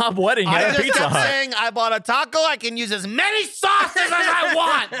flash mob wedding I at a just Pizza kept Hut. saying, I bought a taco. I can use as many sauces as I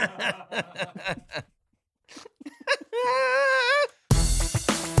want.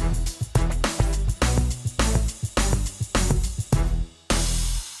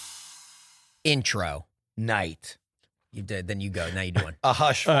 Intro. Night. You did. Then you go. Now you do one. A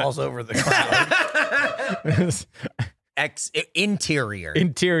hush falls over the crowd. Interior.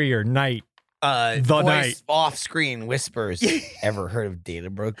 Interior night. The Voice night. off screen whispers. Ever heard of data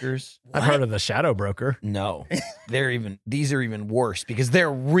brokers? I've heard of the shadow broker. No. These are even worse because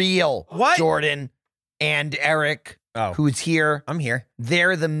they're real. What? Jordan and Eric, Oh. who's here. I'm here.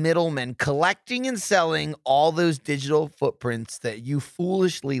 They're the middlemen collecting and selling all those digital footprints that you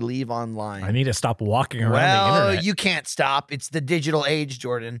foolishly leave online. I need to stop walking around the Well, internet. you can't stop. It's the digital age,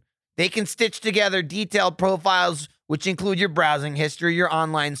 Jordan. They can stitch together detailed profiles, which include your browsing history, your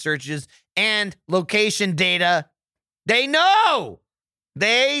online searches, and location data. They know.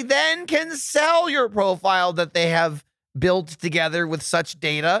 They then can sell your profile that they have built together with such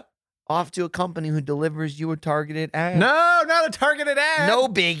data off to a company who delivers you a targeted ad. No, not a targeted ad. No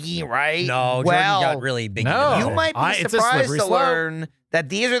biggie, right? No, well, Jordan got really big. no. you might be It's a surprised slippery to slope. learn that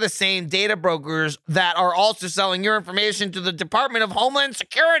these are the same data brokers that are also selling your information to the Department of Homeland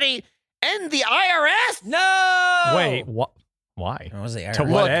Security and the IRS. No. Wait, what? Why? What was the To IRS?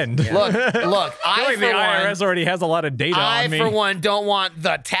 what end? Look, I feel I, like for the one, IRS already has a lot of data I, on me. for one, don't want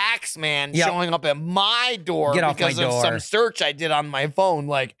the tax man Yep. showing up at my door Get off because my of door. some search I did on my phone.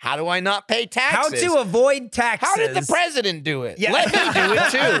 Like, how do I not pay How taxes? to avoid taxes. How did the president do it? Yeah. Let me do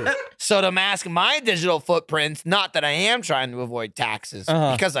it too. So to mask my digital footprints, not that I am trying to avoid taxes,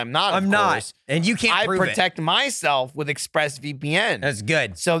 because I'm not. I'm of not. course. And you can't I prove protect myself with ExpressVPN. That's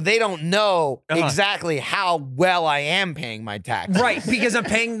good. So they don't know Uh-huh. exactly how well I am paying my taxes. Right, because I'm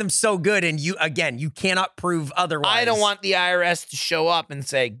paying them so good, and you cannot prove otherwise. I don't want the IRS to show up and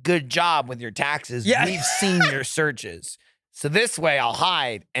say, "Good job with your taxes. Yeah. We've seen your searches." So this way I'll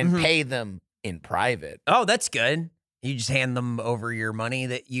hide and pay them in private. Oh, that's good. You just hand them over your money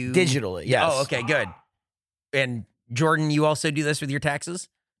that you Digitally, yes. Oh, okay, good. And Jordan, you also do this with your taxes?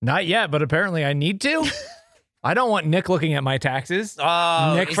 Not yet, but apparently I need to. I don't want Nick looking at my taxes.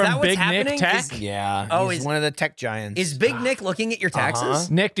 Oh, Nick is from that what's Big Nick happening? Tech? Yeah. Oh, he's is- one of the tech giants. Is Big Nick looking at your taxes?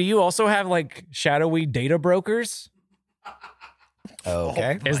 Nick, do you also have like shadowy data brokers?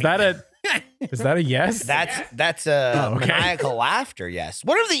 okay. Is that a yes? That's a Oh, okay. maniacal laughter, yes.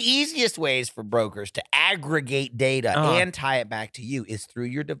 One of the easiest ways for brokers to aggregate data and tie it back to you is through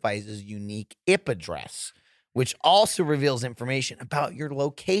your device's unique IP address, which also reveals information about your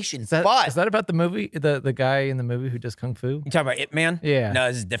location. Is that, but is that about the movie, the guy in the movie who does Kung Fu? You talking about Ip Man? Yeah. No,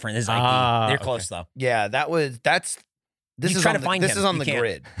 this is different. This is IP. Ah, They're okay. close though. yeah, this You is try on to the, find this him. is on You the can't.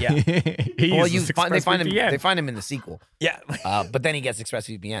 grid. Yeah. He Well, uses they find him. ExpressVPN. They find him in the sequel. Yeah. But then he gets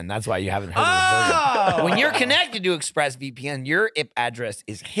ExpressVPN. That's why you haven't heard of the version. Oh! When you're connected to ExpressVPN, your IP address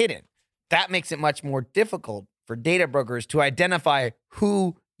is hidden. That makes it much more difficult for data brokers to identify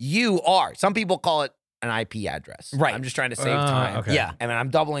who you are. Some people call it an IP address. Right. I'm just trying to save time. okay. Yeah. And I'm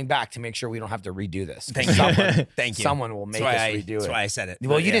doubling back to make sure we don't have to redo this. Thank you. Someone, Thank you. Someone will make That's us why redo That's it. why I said it.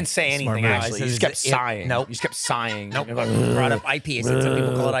 Well, you Yeah. didn't say anything, move. actually. You just kept sighing. Nope. You just kept sighing. Nope. You're like, Brought up IP. I said some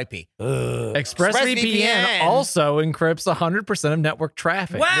people call it IP. ExpressVPN also encrypts 100% of network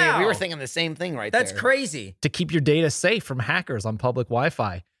traffic Wow. Yeah, we were thinking the same thing right That's there. crazy. to keep your data safe from hackers on public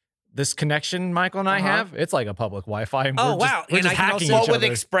Wi-Fi. This connection Michael and I have, it's like a public Wi-Fi. And Oh, we're just, wow. We're And just I can hacking also- Well, each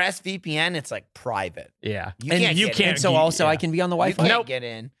with other. ExpressVPN, it's like private. Yeah. You And can't you get can't in. And so ge- also I yeah. can be on the You Wi-Fi? can't get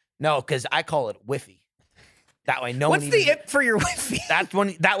in. No, because I call it Wi-Fi. That way, no What's one. the even, IP for your Wi-Fi?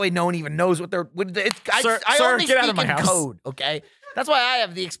 That way, no one even knows what they're. I Sir, only get out speak of my in house. code. Okay, that's why I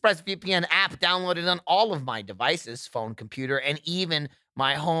have the ExpressVPN app downloaded on all of my devices, phone, computer, and even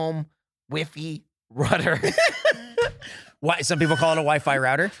my home Wi-Fi router. Why? Some people call it a Wi-Fi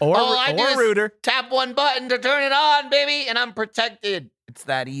router. Or, All I do or is router. tap one button to turn it on, baby, and I'm protected. It's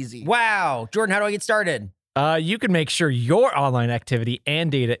that easy. Wow. Jordan, how do I get started? You can make sure your online activity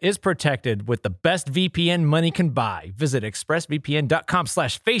and data is protected with the best VPN money can buy. Visit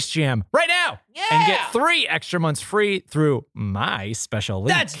expressvpn.com/facejam right now and get 3 extra months free through my special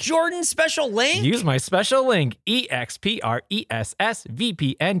link. That's Jordan's special link? Use my special link,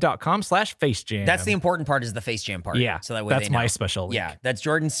 expressvpn.com/facejam. That's the important part is the face jam part. Yeah, So that way that's they know. my special link. Yeah, that's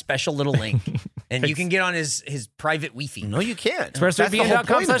Jordan's special little link. And you can get on his private Wi-Fi. No, you can't. That's the whole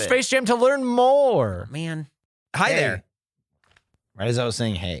point of it. expressvpn.com/facejam to learn more. Man. Hi Hey. there. Right as I was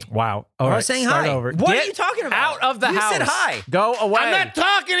saying, hey. Wow. I All right, was saying start hi. over. What Get are you talking about? out of the you house. said hi. Go away. I'm not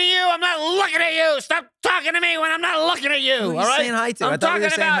talking to you. I'm not looking at you. Stop talking to me when I'm not looking at you. Who are you all right? saying hi to? I I'm thought we talking were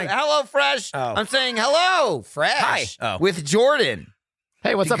saying about hi. Hello Fresh. Oh. I'm saying hello Fresh Hi. Oh. with Jordan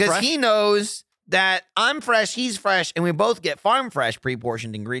Hey, what's up, because Fresh? he knows that I'm fresh, he's fresh, and we both get farm fresh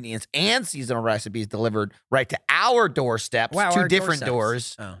pre-portioned ingredients and seasonal recipes delivered right to our doorsteps. Wow, 2 our different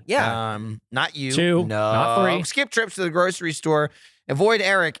doorsteps. doors. Oh. Yeah. Not you. 2, No. not 3. Skip trips to the grocery store. Avoid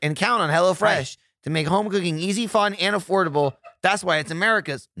Eric and count on HelloFresh to make home cooking easy, fun, and affordable. That's why it's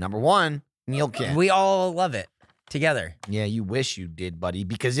America's #1 meal kit. We all love it together. Yeah, you wish you did, buddy,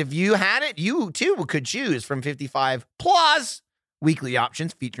 because if you had it, you too could choose from 55 plus weekly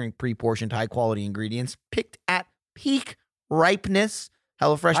options featuring pre-portioned high-quality ingredients picked at peak ripeness.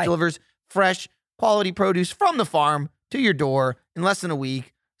 HelloFresh Right. delivers fresh, quality produce from the farm to your door in less than a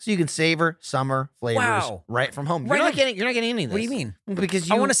week, so you can savor summer flavors Wow. right from home. Right You're not on. getting any of this. What do you mean? Because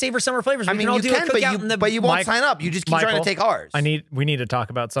you I want to savor summer flavors. I We mean, can all you do can, a cookout in the. but you won't Mike- sign up. You just keep trying Michael, to take ours. we need to talk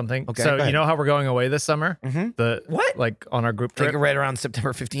about something. Okay, So go ahead. you know how we're going away this summer? Mhm. The What? Like on our group Take trip. it right around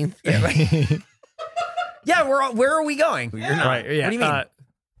September 15th. Yeah, where are we going? You're not. Right. Yeah. What do you mean?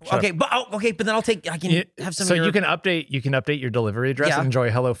 Sure. But then I'll take. I can have some. So of your, you can update your delivery address Yeah. and enjoy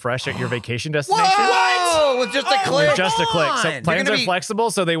HelloFresh at your vacation destination. Whoa! With just a click. With just a click. on. So You're plans gonna are be-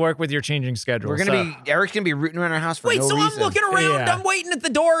 flexible, so they work with your changing schedule. We're gonna be Eric's gonna be rooting around our house for Wait, no so reason. I'm looking around. Yeah. I'm waiting at the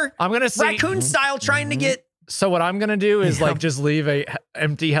door, I'm gonna see. raccoon style, trying to get. So what I'm gonna do is like just leave a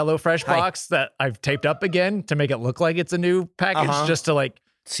empty HelloFresh Hi. box that I've taped up again to make it look like it's a new package, Uh-huh. just to like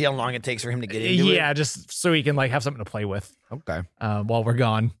See how long it takes for him to get into it. just so he can like have something to play with Okay. while we're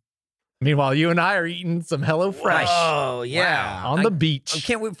gone. Meanwhile, you and I are eating some HelloFresh Oh yeah. on the beach. I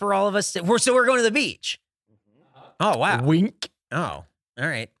can't wait for all of us. We're going to the beach. Oh wow. Wink. Oh, all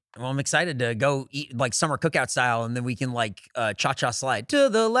right. Well, I'm excited to go eat like summer cookout style, and then we can like cha-cha slide to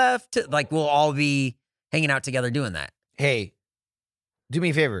the left. Like we'll all be hanging out together doing that. Hey, do me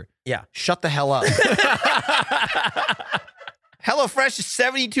a favor. Yeah. Shut the hell up. HelloFresh is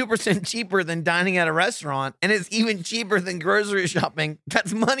 72% cheaper than dining at a restaurant, and it's even cheaper than grocery shopping.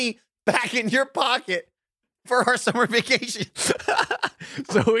 That's money back in your pocket for our summer vacation.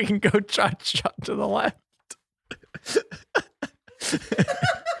 So we can go cha-cha to the left.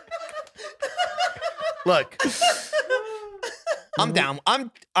 Look, I'm down. I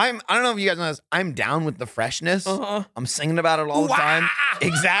don't know if you guys know this. I'm down with the freshness. Uh-huh. I'm singing about it all the time.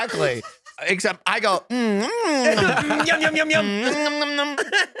 Exactly. Except I go, Yum yum yum yum.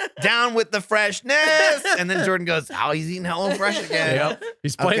 down with the freshness. And then Jordan goes, oh, he's eating HelloFresh again. Yep.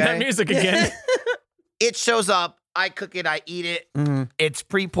 He's playing Okay. that music again. It shows up. I cook it. I eat it. Mhm. It's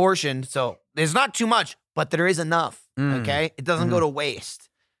pre-portioned. So there's not too much, but there is enough. Mm. Okay. It doesn't go to waste.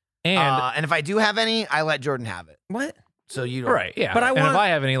 And And if I do have any, I let Jordan have it. What? So you don't. right, yeah. But I and want- if I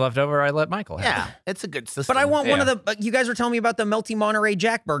have any left over, I let Michael have. Yeah. It's a good system. But I want one Yeah. of the. You guys were telling me about the melty Monterey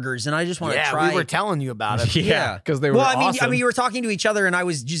Jack burgers, and I just want to Yeah, try. we were telling you about it. it. Yeah, because they were Well, I awesome. mean, you were talking to each other, and I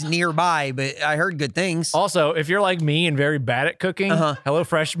was just nearby, but I heard good things. Also, if you're like me and very bad at cooking, Uh-huh.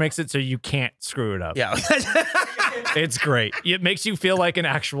 HelloFresh makes it so you can't screw it up. Yeah. It's great. It makes you feel like an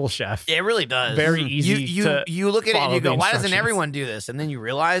actual chef. It really does. Very easy You to you look at it and follow you go, the why doesn't instructions." everyone do this? And then you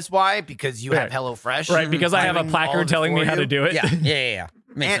realize why, because you have Right. HelloFresh. Right, because I have a doing all placard of it telling me for how to you. do it. yeah.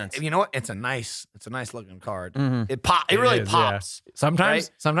 Makes And sense. you know what? It's a nice looking card. Mhm. It It really is, yeah. pops. Sometimes Right?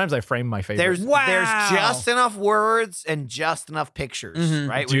 sometimes I frame my favorites. There's Wow. just enough words and just enough pictures, Mhm.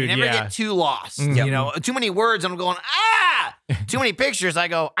 right? Where you Dude, never yeah. get too lost. Mhm. You know, too many words and I'm going, too many pictures. I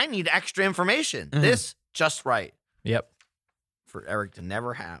go, I need extra information. Mhm. This just right Yep. for Eric to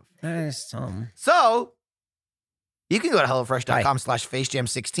never have. There's some. So you can go to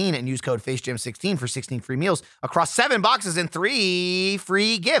HelloFresh.com/FaceJam16 and use code FaceJam16 for 16 free meals across 7 boxes and 3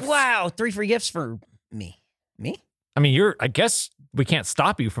 free gifts. Wow, 3 free gifts for me. Me? I mean, I guess we can't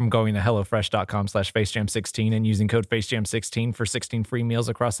stop you from going to HelloFresh.com/FaceJam16 and using code FaceJam16 for 16 free meals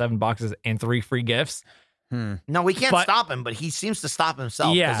across 7 boxes and 3 free gifts. No, we can't But- stop him, but he seems to stop himself.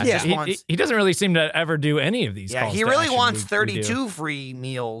 'cause Yeah. he just wants, He doesn't really seem to ever do any of these yeah, calls he to really action wants we do. 32 free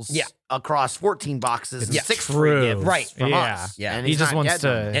meals Yeah. across 14 boxes and It's 6 true. free gifts Right. from Yeah. us. Yeah. And He he's just not wants getting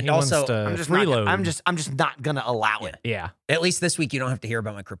to. them. And he also, wants to I'm just not. freeload. I'm just not gonna allow it. Yeah, At least this week you don't have to hear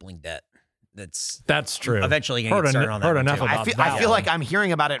about my crippling debt. That's that's true. eventually gonna Heard get started en- on that heard one, enough too. about I that feel one. like I'm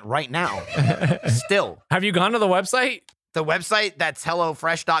hearing about it right now. Still. Have you gone to the website? The website, that's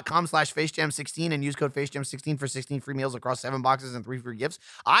HelloFresh.com/FaceJam16 and use code FaceJam16 for 16 free meals across 7 boxes and 3 free gifts.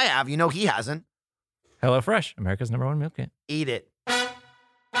 I have. You know he hasn't. HelloFresh, America's #1 meal kit. Eat it.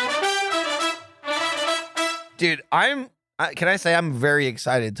 Dude, can I say I'm very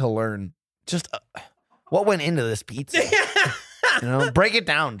excited to learn just what went into this pizza? You know, break it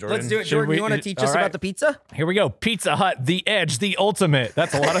down, Jordan. Let's do it, Should Jordan. we- You want to teach all us right. about the pizza? Here we go. Pizza Hut, the Edge, the Ultimate.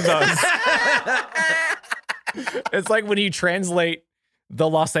 That's a lot of those. It's like when you translate the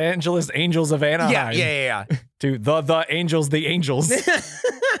Los Angeles Angels of Anaheim Yeah. to the Angels, the Angels.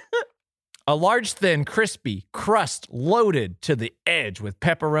 A large, thin, crispy crust loaded to the edge with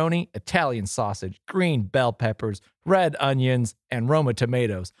pepperoni, Italian sausage, green bell peppers, red onions, and Roma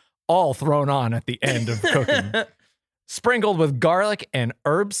tomatoes, all thrown on at the end of cooking. sprinkled with garlic and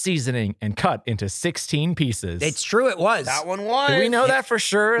herb seasoning and cut into 16 pieces. It's true, it was. That one was. Do we know that for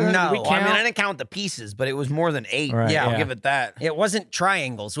sure? No. Did we Well, I mean, count? I didn't count the pieces, but it was more than 8. Right, I'll yeah. give it that. It wasn't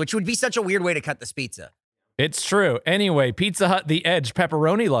triangles, which would be such a weird way to cut this pizza. It's true. Anyway, Pizza Hut The Edge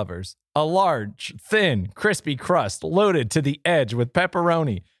pepperoni lovers. A large, thin, crispy crust loaded to the edge with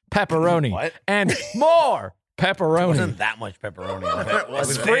pepperoni, What? and more It pepperoni. wasn't that much pepperoni on it. Was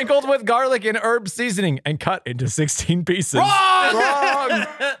it? Sprinkled with garlic and herb seasoning and cut into 16 pieces. Wrong!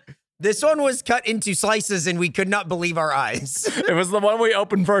 This one was cut into slices, and we could not believe our eyes. It was the one we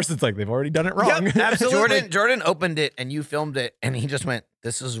opened first. It's like they've already done it wrong. Yep, absolutely. Jordan opened it and you filmed it and he just went,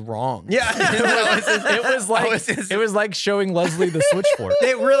 "This is wrong." Yeah. It was like showing Leslie the switchfork.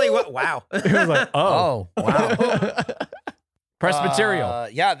 It really was. Wow. It was like, oh, Oh, wow. Presbyterial.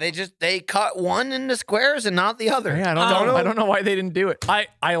 Yeah, they cut one into squares and not the other. Yeah, I don't know why they didn't do it.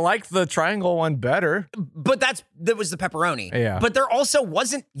 I liked the triangle one better. But that was the pepperoni. Yeah. But there also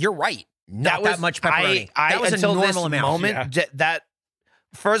wasn't, you're right, not that much pepperoni. I that was a until normal this amount. moment that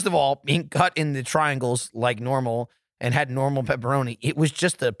first of all, being cut into triangles like normal and had normal pepperoni, it was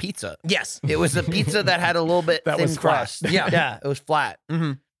just a pizza. Yes. It was a pizza that had a little bit That thin was flat. crust. Yeah, it was flat.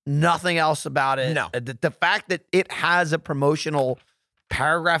 Mhm. Nothing else about it. No. The fact that it has a promotional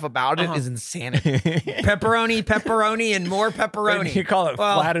paragraph about it is insanity. Pepperoni, and more pepperoni. You call it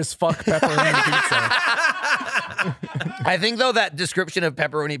Well- flat as fuck pepperoni pizza. I think though that description of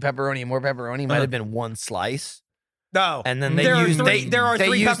pepperoni, and more pepperoni might have been one slice. No. And then they there used- are three, they- there are they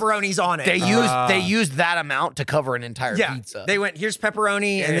three used- pepperonis on it. They used that amount to cover an entire yeah. pizza. They went, here's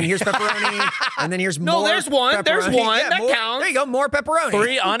pepperoni, and then here's pepperoni, and then here's No, more there's one. pepperoni. There's one. Yeah, That more- counts. There you go, more pepperoni.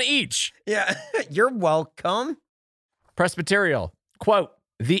 3 on each. Yeah. You're welcome. Presbyterial. Quote,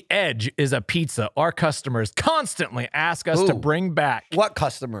 "The Edge is a pizza our customers constantly ask us to Ooh. bring back." What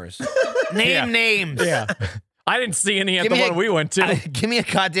customers? Name Yeah. names. Yeah. I didn't see any at Give the me one a- we went to. Give me a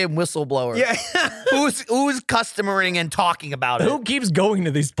goddamn whistleblower. Yeah. Who's customering and talking about it? Who keeps going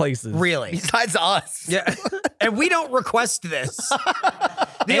to these places? Really? Besides us. Yeah. And we don't request this.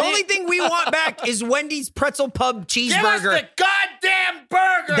 The only thing we want back is Wendy's Pretzel Pub Give us cheeseburger. the goddamn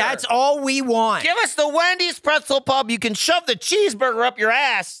burger. That's all we want. Give us the Wendy's Pretzel Pub. You can shove the cheeseburger up your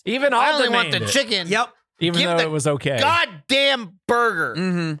ass. Even I I'll only want demand the it. chicken. Yep. Even Give though the it was okay. Goddamn burger.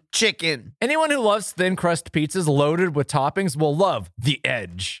 Mm-hmm. Chicken. Anyone who loves thin crust pizzas loaded with toppings will love The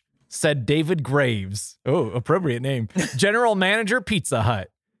Edge, said David Graves. Oh, appropriate name. General manager, Pizza Hut.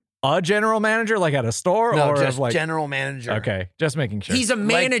 A general manager, like at a store, No, or just like general manager. okay, just making sure. He's a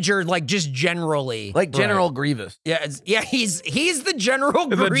manager, like just generally. Like General Grievous. yeah, he's the General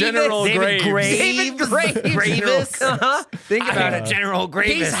The Grievous. General David Graves. David Graves. Gravis. Uh-huh. Think about it. General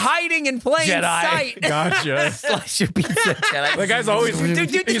Grievous. He's hiding in plain Jedi. sight. Gotcha. Slice your pizza, Jedi. The guy's always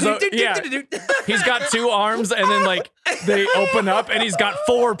he's got 2 arms and then like they open up and he's got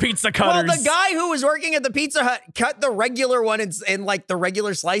 4 pizza Well, cutters. the guy who was working at the Pizza Hut cut the regular one in like the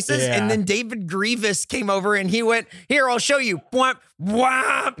regular slices, Yeah. and then David Grievous came over and he went, "Here, I'll show you." Whomp,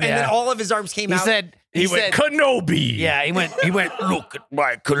 whomp, and then Yeah. all of his arms came He out. said, he went Kenobi. yeah, he went, look at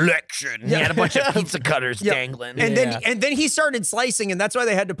my collection. He had a bunch of pizza cutters Yep. dangling. And then he started slicing, and that's why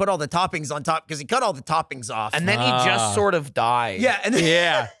they had to put all the toppings on top because he cut all the toppings off. And then he just sort of died. yeah, and then,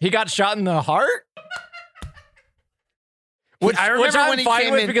 Yeah, he got shot in the heart. Which I remember I'm when he fine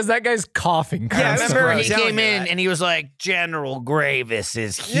came with in- because that guy's coughing. Yeah, I I constantly. remember he Telling came you in that. and he was like, General Gravis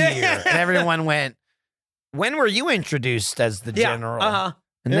is here. And everyone went, when were you introduced as the yeah, general? uh-huh.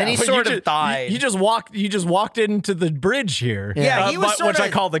 And then he but sort you of ju- died. You just walked into the bridge here. Yeah, he was which I sorta-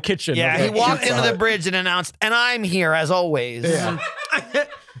 call the kitchen. yeah, of he the walked Pizza into the Hut. bridge and announced, and I'm here as always. Yeah.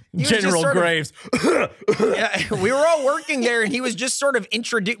 He was just General sort of- Graves. Yeah, we were all working there, and he was just sort of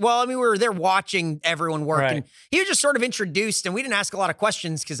introduced. Well, I mean, we were there watching everyone work, Right. and he was just sort of introduced, and we didn't ask a lot of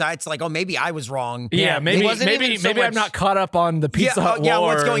questions because it's like, oh, maybe I was wrong. Yeah, maybe wasn't even so I'm much- not caught up on the Pizza Yeah, Hut yeah,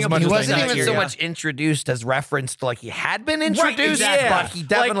 lore what's going as on much with He as I the wasn't think even here, so yeah. much introduced as referenced like he had been introduced, exactly. but he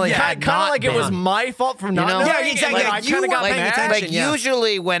definitely had kind of not like it was been. my fault for not know? knowing. Yeah, exactly. Like, I You kind of got weren't paying mad. attention. Like yeah.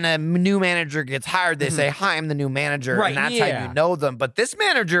 usually when a new manager gets hired, they say, "Hi, I'm the new manager," Right, and that's yeah. how you know them. But this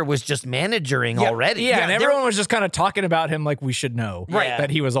manager was just managering already. Yeah, and there- everyone was just kind of talking about him like we should know Right.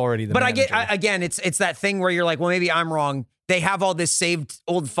 that he was already the But manager. again, it's that thing where you're like, well, maybe I'm wrong. They have all this saved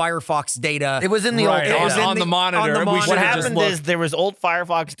old Firefox data. It was in the Right, old It was data. in on the monitor. We monitor. should've What just happened looked. is there was old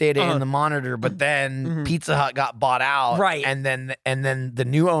Firefox data in the monitor, but then Pizza Hut got bought out, Right. And then the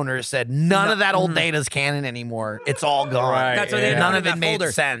new owner said none of that old data's canon anymore. It's all gone. Right, That's what yeah. they None put of in it that made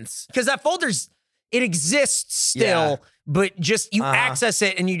folder. sense. Because that it exists still, Yeah. but just you access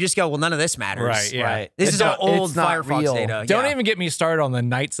it and you just go, well, none of this matters. Right, yeah. Right. This It's is all not- old it's not Firefox real. data. Don't yeah. even get me started on the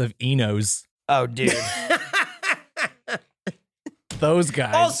Knights of Enos. Oh, dude. those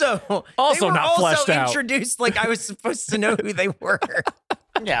guys. Also Also they were not fleshed out. introduced like I was supposed to know who they were.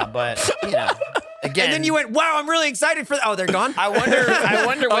 Yeah, but you know, again. And then you went, "Wow, I'm really excited for." Oh, they're gone. I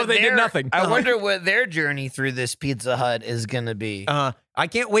wonder what they did nothing. I wonder what their journey through this Pizza Hut is gonna be. I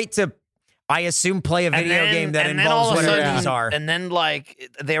can't wait to. I assume play a video game that and then involves all of a whatever sudden, these are. and then like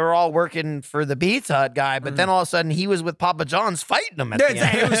they were all working for the Pizza Hut guy, but then all of a sudden he was with Papa John's fighting him at the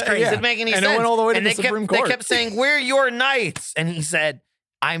end. It was crazy. It didn't make any And sense. it went all the way to and the they Supreme kept, Court. They kept saying, "We're your knights," and he said,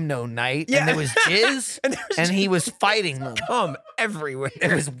 "I'm no knight." Yeah. And there was jizz, And there was and he was fighting them. Everywhere.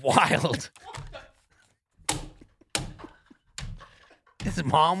 It was wild. His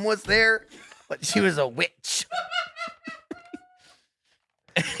mom was there, but she was a witch.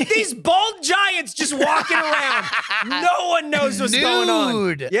 These bald giants just walking around. No one knows what's going on.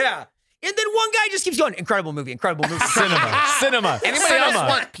 Nude. Yeah. And then one guy just keeps going, incredible movie. Cinema. Anybody else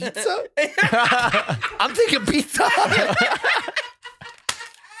want pizza? I'm thinking pizza.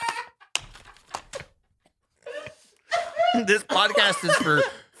 This podcast is for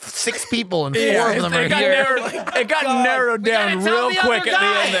 6 people and 4 of them are here. It got narrowed down real quick at the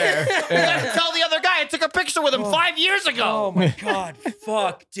end there. You gotta tell the other guy I took a picture with him 5 years ago. Oh my God.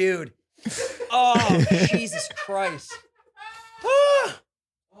 Fuck, dude. Oh, Jesus Christ.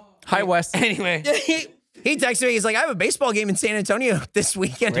 Hi, Wes. Anyway, He texted me. He's like, I have a baseball game in San Antonio this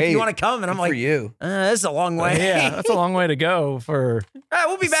weekend. If Great. you want to come. And I'm for like, you. this is a long way. Yeah, that's a long way to go for.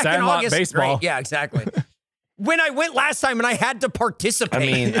 We'll be back in Sandlot August. baseball. Great. Yeah, exactly. When I went last time and I had to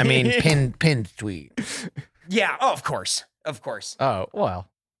participate. I mean, pinned tweet. Yeah. Oh, of course. Of course. Oh, well.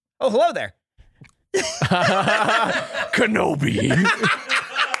 Oh, hello there. Kenobi.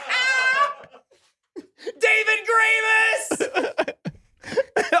 David Gravis.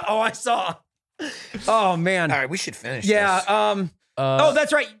 Oh, I saw. Oh man. All right, we should finish. Yeah. this. Oh,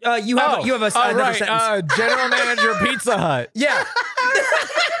 that's right. You have another right. sentence. General manager Pizza Hut. Yeah.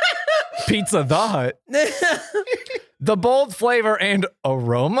 Pizza the Hut. The bold flavor and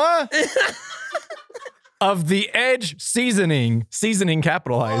aroma of the Edge seasoning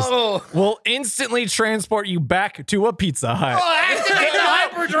capitalized, will instantly transport you back to a Pizza Hut.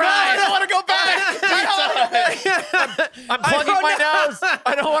 Hyperdrive. I don't want to go back. I'm plugging my nose.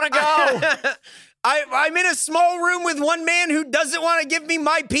 I don't want to go. I'm in a small room with one man who doesn't want to give me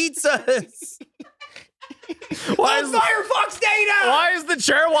my pizzas. Why On is, Firefox data. why is the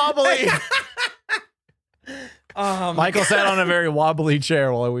chair wobbly? Michael sat on a very wobbly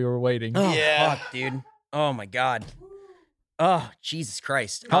chair while we were waiting. Oh, Yeah. fuck, dude. Oh my God. Oh, Jesus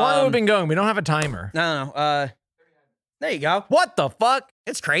Christ. How long have we been going? We don't have a timer. No. There you go. What the fuck?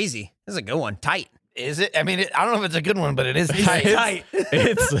 It's crazy. This is a good one. Tight. Is it? I mean, I don't know if it's a good one, but it is tight. Tight.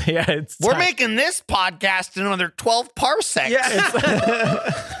 It's We're tight. making this podcast in another 12 parsecs.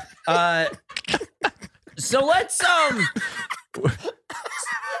 Yeah. So let's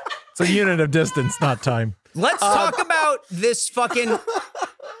It's a unit of distance, not time. talk about this fucking.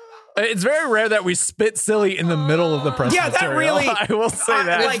 It's very rare that we spit silly in the middle of the press Yeah, that material. really- I will say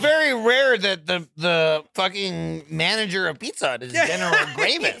that. It's Like- very rare that the fucking manager of Pizza Hut is General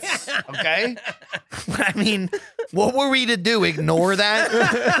Gravis. Okay? I mean, what were we to do? Ignore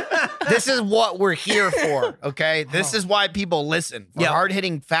that? This is what we're here for, okay? This is why people listen. For Yeah.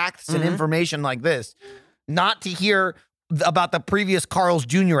 hard-hitting facts and information like this. Not to hear about the previous Carl's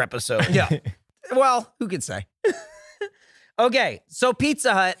Jr. episode. Yeah. Well, who could say? Okay, so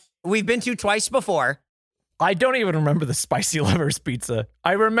Pizza Hut, we've been to twice before. I don't even remember the spicy lovers pizza.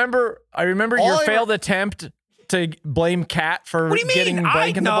 I remember your failed attempt to blame Kat for What do you mean? getting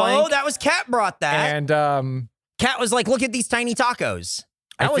blank in the No, blank. that was Kat brought that. And Kat was like, look at these tiny tacos.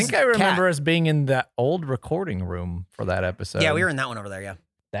 I That was think I remember Kat. us being in that old recording room for that episode. Yeah, we were in that one over there, yeah.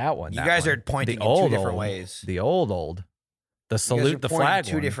 that one. You that guys one. are pointing The in two old, different old. ways. The old. The You guys are salute the pointing flag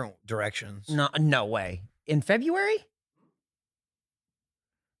two one. different directions. No way. In February?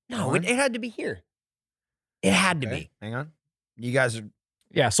 No, it had to be here. It had to be. Hang on. You guys are.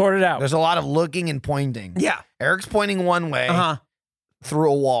 Yeah, sort it out. There's a lot of looking and pointing. Yeah. Eric's pointing one way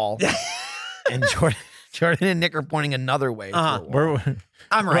through a wall, and Jordan and Nick are pointing another way. Uh-huh. Through a wall.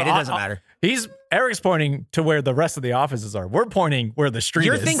 I'm right. Well, It doesn't matter. Eric's pointing to where the rest of the offices are. We're pointing where the street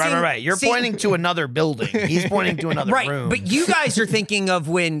You're is. thinking- Right. You're See- pointing to another building. He's pointing to another Right. room. But you guys are thinking of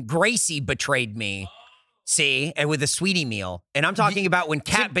when Gracie betrayed me, see, and with a sweetie meal. And I'm talking about when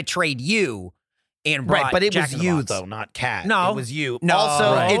Kat betrayed you and brought Right, but it Jack was in the you Box. though, not Kat. No. It was you. No.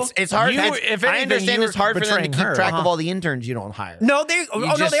 Also, Right. it's hard. You- if I anything, understand you it's hard were for them to betraying keep her. track of all the interns you don't hire. No, they.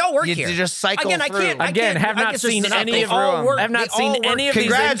 No, they all work you here. just cycle Again, through. Again, have not seen any of I've not seen any of these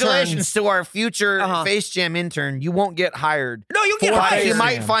Congratulations interns. to our future Uh-huh. Face Jam intern. You won't get hired. No, you'll get But hired. he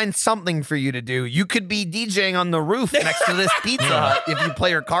might find something for you to do. You could be DJing on the roof next to this Pizza Hut if you play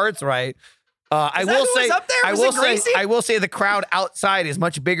your cards right. I that will who say, was up there? I Was will it Gracie? say, I will say, the crowd outside is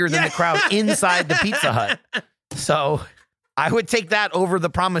much bigger than the crowd inside the Pizza Hut. So I would take that over the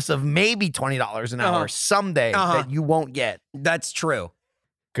promise of maybe $20 an hour someday that you won't get. That's true.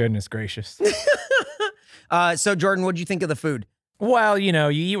 Goodness gracious. So Jordan, what'd you think of the food? Well, you know,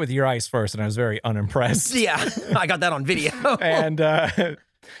 you eat with your eyes first, and I was very unimpressed. Yeah, I got that on video. And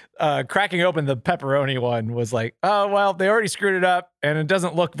cracking open the pepperoni one was like, oh, well, they already screwed it up, and it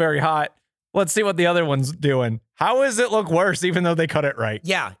doesn't look very hot. Let's see what the other one's doing. How does it look worse, even though they cut it right?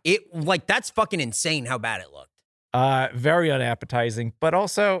 Yeah, that's fucking insane how bad it looked. Very unappetizing, but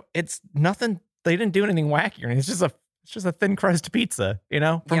also it's nothing. They didn't do anything wacky. It's just a thin crust pizza, you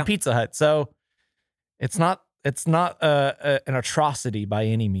know, from Pizza Hut. So it's not an atrocity by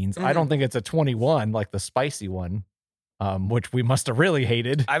any means. I don't think it's a 21 like the spicy one, which we must have really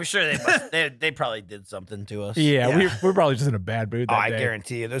hated. I'm sure they probably did something to us. Yeah. We're probably just in a bad mood that I day.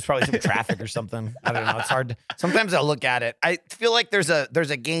 guarantee you. There's probably some traffic or something. I don't know. It's hard. Sometimes I'll look at it. I feel like there's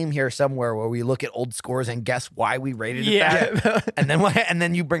a game here somewhere where we look at old scores and guess why we rated it that. And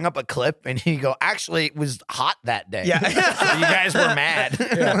then you bring up a clip and you go, actually, it was hot that day. Yeah. So you guys were mad.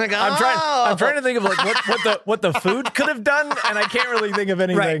 Yeah. Like, I'm trying to think of like what the food could have done, and I can't really think of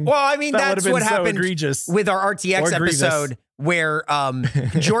anything. Right. Well, I mean, that that's would have been what so happened egregious. with our RTX Or grievous. episode where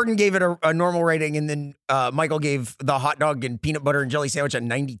Jordan gave it a normal rating, and then Michael gave the hot dog and peanut butter and jelly sandwich a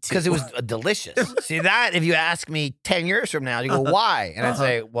 92. Because it was delicious. See that? If you ask me 10 years from now, you go, why? And I'd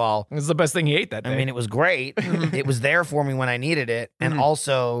say, well, It was the best thing he ate that day. I mean, it was great. It was there for me when I needed it. And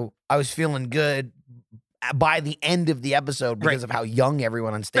also, I was feeling good by the end of the episode because of how young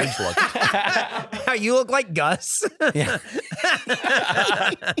everyone on stage looked. How you look like Gus. Yeah.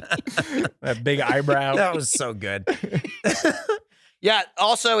 that big eyebrow. That was so good. Yeah.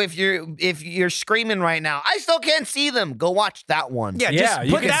 Also, if you're screaming right now, I still can't see them. Go watch that one. Yeah, Yeah, just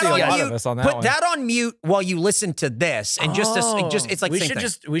you put can that see a on lot mute. of us on that Put one. that on mute while you listen to this, and it's like we same should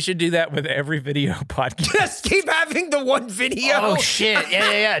thing. we should do that with every video podcast. Just keep having the one video. Oh shit!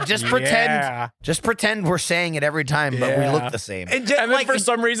 Yeah. Just pretend we're saying it every time, but we Yeah. look the same. And just, And then for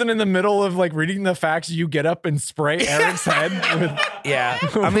some reason, in the middle of like reading the facts, you get up and spray Eric's head with. Yeah,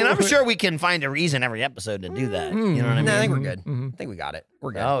 I mean, I'm sure we can find a reason every episode to do that. You know what I mean? No, I think we're good. I think we got it.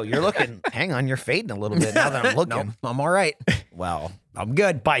 We're good. Oh, you're looking. Hang on, you're fading a little bit now that I'm looking. No, I'm all right. Well, I'm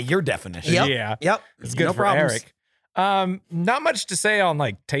good. by your definition. Yep. Yeah. Yep. It's good no for problems. Eric. Not much to say on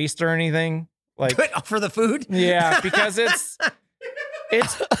like taste or anything. Like, For the food? yeah, because it's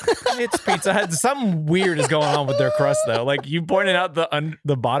Pizza Hut. Something weird is going on with their crust though. Like you pointed out the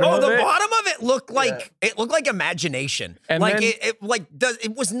bottom Oh, of the it. bottom of it looked like imagination. And like then-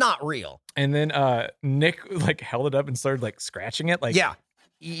 it was not real. And then Nick like held it up and started like scratching it. Like Yeah.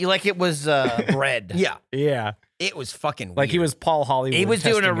 Like it was bread. Yeah. yeah, It was fucking weird. like he was Paul Hollywood. He was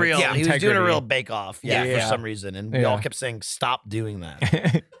doing a testing real. its He was doing a integrity. real bake off. Yeah, Yeah. for some reason, and we all Yeah. kept saying, "Stop doing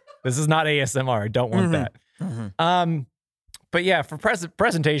that." This is not ASMR. I don't want that. But yeah, for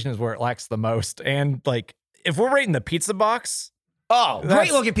presentation is where it lacks the most. And like, if we're rating the pizza box, Oh,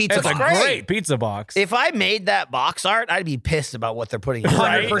 Great looking pizza it's box. a great pizza box. if I made that box art, I'd be pissed about what they're putting in.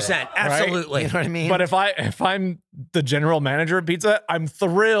 100%. Absolutely. You know what I mean? But if I'm the general manager of pizza, I'm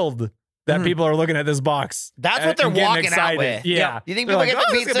thrilled that people are looking at this box. That's what they're and getting walking out excited. with. Yeah. You think They're people like, get the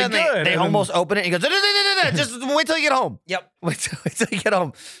 "Oh, this is pizza gonna and be they good." And then- almost open it and he goes, "Da-da-da-da-da-da, just wait till you get home. Yep. Wait till you get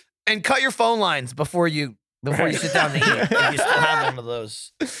home. And cut your phone lines before you sit down to eat. If you still have one of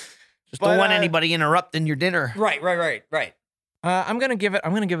those. Just But, don't want anybody interrupting your dinner. Right. I'm gonna give it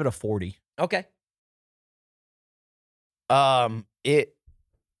a 40. Okay.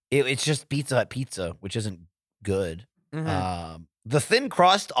 It's just Pizza Hut pizza, which isn't good. Mhm. The thin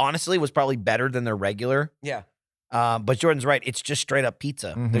crust, honestly, was probably better than their regular. Yeah. But Jordan's right. It's just straight up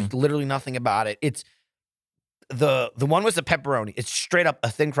pizza. Mhm. There's literally nothing about it. It's the one was the pepperoni. It's straight up a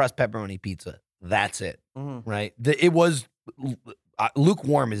thin crust pepperoni pizza. That's it. Mhm. Right. It was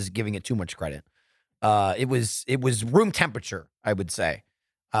lukewarm is giving it too much credit. It was room temperature, I would say.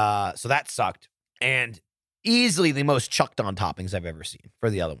 So that sucked. And easily the most chucked on toppings I've ever seen for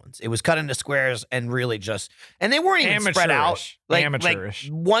the other ones. It was cut into squares and really and they weren't even spread out. Amateurish. Like Amateurish.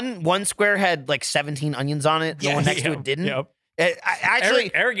 one square had like 17 onions on it. The one next to it didn't. Yep.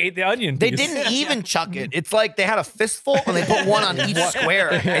 Actually, Eric ate the onion. they piece. didn't even chuck it. It's like they had a fistful and they put one on each square.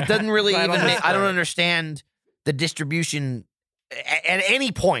 It doesn't really Right on even the make, I don't square. understand the distribution at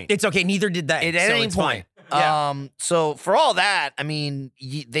any point. It's okay. Neither did they. At so any it's fine. point. Yeah. So for all that, I mean,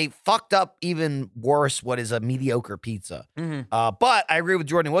 they fucked up even worse what is a mediocre pizza. Mhm. But I agree with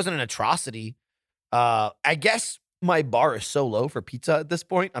Jordan. It wasn't an atrocity. I guess my bar is so low for pizza at this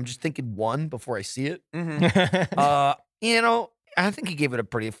point. I'm just thinking one before I see it. You know, I think he gave it a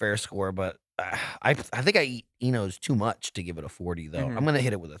pretty fair score, but I think I eat Eno's too much to give it a 40, though. Mhm. I'm going to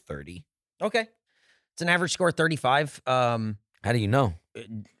hit it with a 30. Okay. It's an average score 35. How do you know?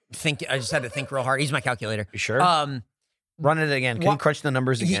 I just had to think real hard. Use my calculator. You sure? Um, Run it again. Can you what- crunch the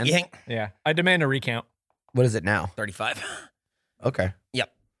numbers again? Yeah, I demand a recount. What is it now? 35. Okay.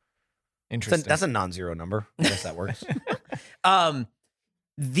 Interesting. That's a non-zero number. I guess that works.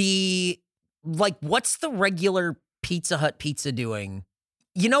 What's the regular Pizza Hut pizza doing?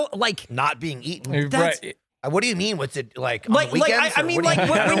 You know, like, Not being eaten. that's- right. What do you mean? What's it like? On the I weekends, or mean, what do like,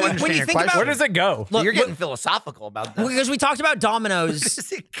 you- I don't when you understand your think about- question. Where does it go? look, You're getting philosophical about this. because we talked about Domino's.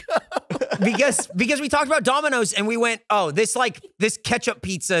 Does it go? because we talked about Domino's and we went, oh, this ketchup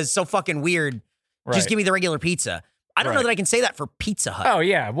pizza is so fucking weird. Right. Just give me the regular pizza. I don't know Right. that I can say that for Pizza Hut. Oh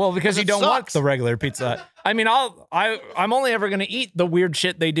yeah, well because you it don't want sucks. the regular Pizza Hut. I mean, I'm only ever gonna eat the weird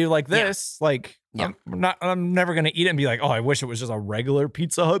shit they do like Yeah. this. Like, Yeah. I'm never gonna eat it and be like, oh, I wish it was just a regular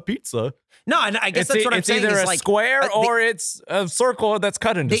Pizza Hut pizza. No, and I guess that's what I'm it's saying. either is a like, square they- or it's a circle that's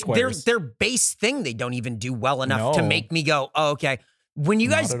cut into squares. their base thing they don't even do well enough to No. make me go, oh, okay. When you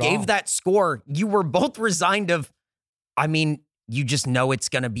Not guys at gave all. that score, you were both resigned of, I mean, you just know it's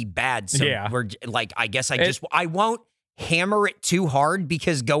gonna be bad. So Yeah. we're like, I guess I won't hammer it too hard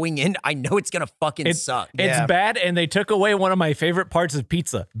because going in, I know it's gonna fucking suck. It's Yeah. bad, and they took away one of my favorite parts of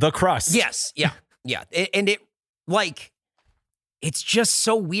pizza, the crust. Yes, yeah. And it like it's just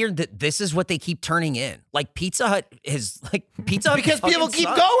so weird that this is what they keep turning in. Like Pizza Hut is like Pizza Hut Because people fucking keep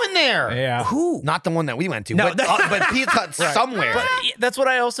sucks. going there. Yeah. Who? Not the one that we went to, No, but Pizza Hut somewhere. But that's what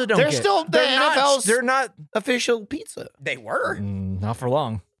I also don't They're get. still the they're NFL's They're not. official pizza. They were. Not for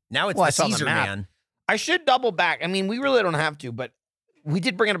long. Now it's Well, I the saw the Caesar map. man. I should double back. I mean, we really don't have to, but we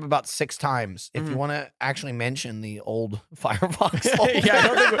did bring it up about 6 times. If Mm-hmm. you want to actually mention the old Firefox. Yeah,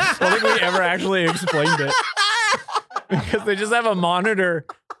 I don't think we ever actually explained it because they just have a monitor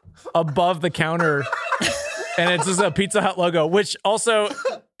above the counter, and it's just a Pizza Hut logo, which also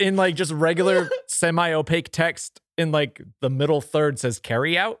in like just regular semi-opaque text in like the middle third says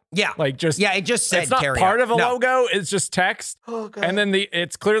carry out. Yeah. Like just Yeah, it just said it's not carry part out. of a No. logo. It's just text. Oh, God. And then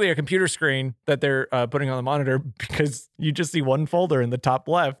it's clearly a computer screen that they're putting on the monitor because you just see one folder in the top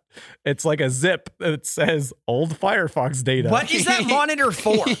left. It's like a zip that says old Firefox data. What is that monitor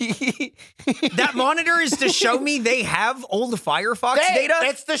for? That monitor is to show me they have old Firefox data?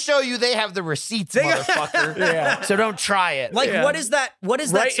 It's to show you they have the receipts, motherfucker. Yeah. So don't try it. Like, Yeah. what is that? What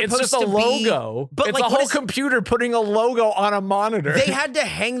is Right? that It's supposed just a to be? logo. But it's like, a what whole is- computer putting a logo on a monitor. They had to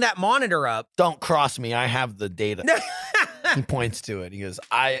hang that monitor up. don't cross me. I have the data. He points to it. He goes,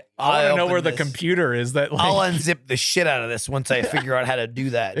 I want to know opened where the this. computer is. That like, I'll unzip the shit out of this once I figure out how to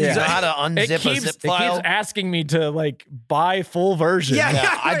do that. Do you Yeah. know how to unzip a zip it file? keeps asking me to like buy full version. Yeah.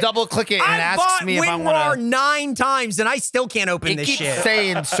 Yeah, I double click it and it I asks bought me if I WinRAR want to. 9 times and I still can't open It this keeps shit.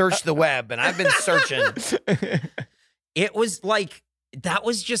 saying search the web, and I've been searching. It was like, that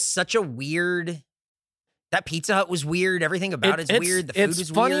was just such a weird. That Pizza Hut was weird. Everything about it's weird. The food it's was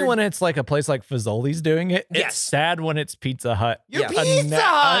funny weird. when it's like a place like Fazoli's doing it. Yes. It's sad when it's Pizza Hut. You're Yeah. Pizza a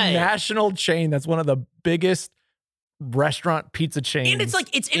Hut. national chain that's one of the biggest restaurant pizza chains. And it's like,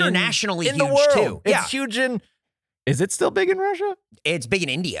 it's internationally in huge the world. too. It's Yeah. huge in. Is it still big in Russia? It's big in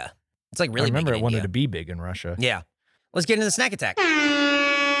India. It's like really I remember big in it wanted India. to be big in Russia. Yeah. Let's get into the snack attack.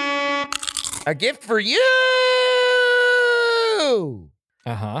 A gift for you.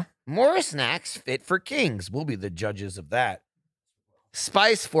 Uh-huh. More snacks fit for kings. We'll be the judges of that.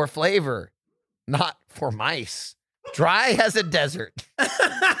 Spice for flavor, not for mice. Dry as a desert.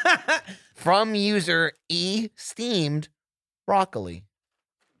 From user E steamed broccoli.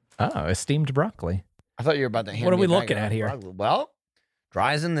 Oh, esteemed broccoli. I thought you were about to hand What are me we a bag looking of at here? broccoli. Well,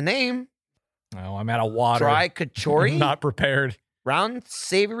 dry is in the name. Oh, I'm out of water. Dry kachori. Not prepared. Round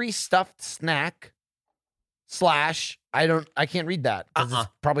savory stuffed snack slash I can't read that because it's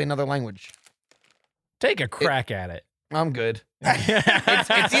probably another language. Take a crack at it. I'm good.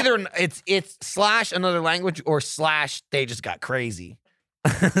 It's either it's slash another language or slash they just got crazy.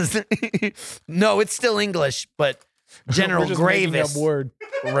 No, it's still English, but General We're just making up Gravis word.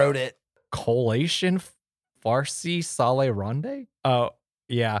 wrote it. Collation Farsi Saleh Ronde? Oh,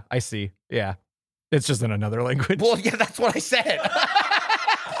 yeah, I see. Yeah. It's just in another language. Well, yeah, that's what I said.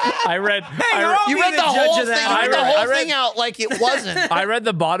 I read. You read the whole thing. I You read the read- whole thing out like it wasn't. I read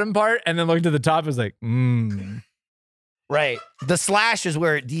the bottom part and then looked at the top. It was like, Right. The slash is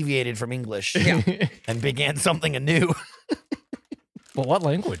where it deviated from English and began something anew. Well, what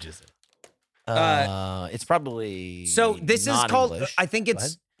language is it? It's probably So this is not called. English. I think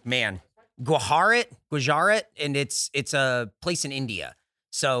it's Gujarat, and it's a place in India.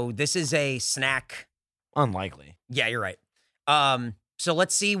 So this is a snack. Unlikely. Yeah, you're right. So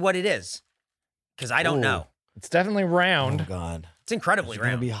let's see what it is, because I don't Ooh. know. It's definitely Oh round. God. It's incredibly It's gonna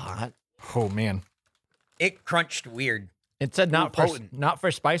round. be hot. Oh man. It crunched weird. It said not Ooh, for potent. not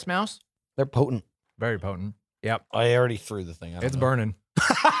for Spice Mouse. They're potent. Very potent. Yep. I already threw the thing. It's burning.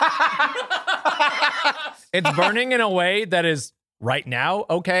 It's burning in a way that is right now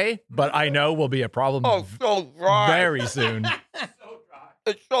okay, but I know will be a problem so dry. very soon.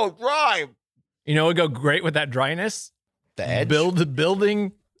 It's so dry. You know, it would go great with that dryness. The edge.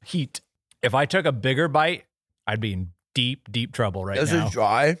 Building heat. If I took a bigger bite, I'd be in deep trouble right This now. is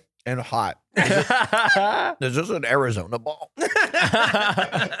dry and hot. This is an Arizona ball.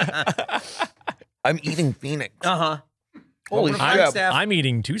 I'm eating Phoenix. Holy Open shit. staff. I'm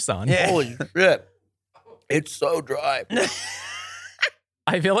eating Tucson. Yeah. Holy shit. It's so dry.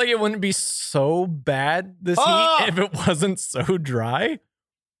 I feel like it wouldn't be so bad this Ah! heat if it wasn't so dry.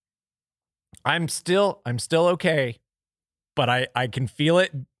 I'm still okay, but I can feel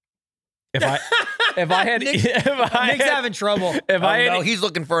it. If I had Nick's having trouble. if I had he's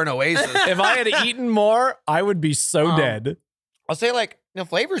looking for an oasis. if I had eaten more, I would be so dead. I'll say like,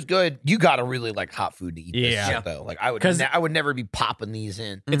 flavor's good. You gotta really like hot food to eat this Yeah. shit though. Like I would, 'Cause- I would never be popping these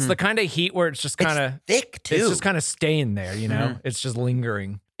in. It's the kind of heat where it's just kind of Thick too. it's just kind of staying there, you know? It's just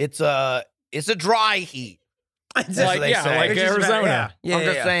lingering. It's a dry heat. It's That's Like what they say. like It's just about- Arizona. Yeah, I'm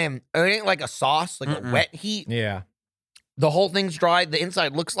just saying, it ain't like a sauce, like a wet heat. Yeah. The whole thing's dry. The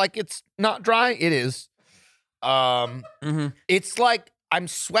inside looks like it's not dry. It is. It's like I'm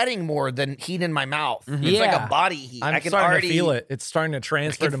sweating more than heat in my mouth. It's like Yeah. a body heat. I'm I can starting already to feel it. It's starting to I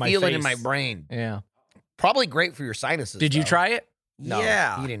transfer can to my feel face. it in my brain. Yeah. Probably great for your sinuses. Did you though. try it? No,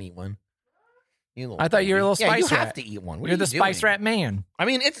 Yeah. you didn't eat one. You I thought you were a little yeah, you spice have rat. to eat one. What You're are the you spice doing? rat man. I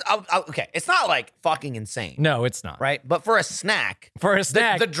mean, it's okay. It's not like fucking insane, No, it's not. right? But for a snack, For a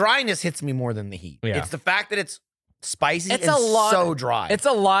snack, the dryness hits me more than the heat. Yeah. It's the fact that it's spicy It's and a lot- so dry. it's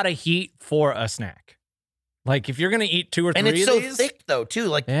a lot of heat for a snack. Like if you're gonna eat 2 or 3 and it's of so these, thick though too.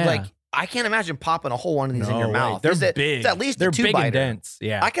 Like Yeah. I can't imagine popping a whole one of these in No your way. mouth. They're Is it- big. It's at least They're a two big biter. and dense.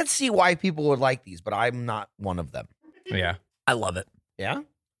 Yeah. I could see why people would like these, but I'm not one of them. Yeah. I love it. Yeah,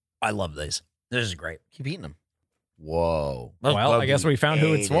 I love these. This is great. keep eating them. Whoa. Well, I guess we found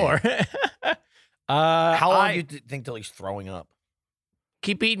who it's ate for. How long I- do you think till he's throwing up?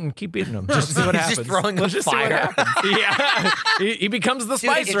 keep eating them. Just to see what He's happens. just throwing Let's up just see what fire. happens. Yeah. He becomes the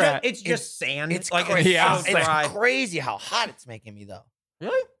spice it's, rat. It's just sand. It's like crazy. Yeah, so dry. It's crazy how hot it's making me though.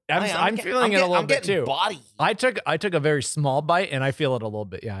 Really? I'm feeling it a little I'm bit getting too. Body heat. I took a very small bite and I feel it a little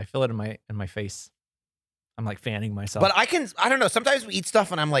bit. Yeah, I feel it in my face. I'm like fanning myself. But I don't know. Sometimes we eat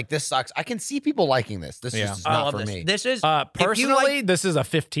stuff and I'm like, this sucks. I can see people liking this. This Yeah. just is I not love for this. me. This is if you personally, like- this is a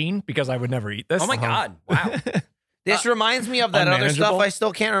 15 because I would never eat this. Oh my god! Wow. This reminds me of that other stuff unmanageable? I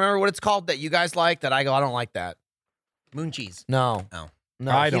still can't remember what it's called that you guys like that I go, I don't like that. Moon cheese. No. Oh. No,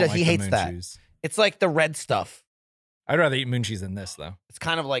 I he, don't does- like he the hates moon that. cheese. It's like the red stuff. I'd rather eat moon cheese than this though. It's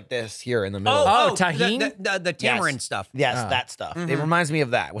kind of like this here in the middle. Oh, tahini? The tamarind stuff. Yes, Ah. that stuff. It Mhm. reminds me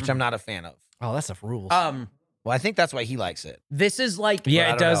of that, which I'm not a fan of. Oh, that's a rule. Well, I think that's why he likes it. This is like I yeah,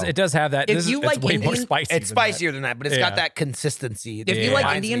 don't it does. know. It does have that. If This you is, like it's way more Indian- spicy. It's than that. spicier than that, but it's Yeah. got that consistency. if you Yeah. like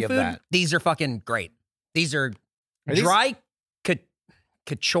Reminds me Indian of food, that. these are fucking great. These are Are these- dry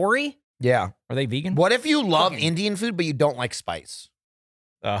kachori. Yeah. Are they vegan? What if you love Fucking- Indian food, but you don't like spice?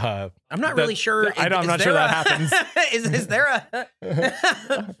 I'm not That- really sure. I'm not sure that happens. Is there a?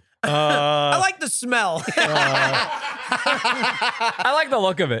 I like the smell. I like the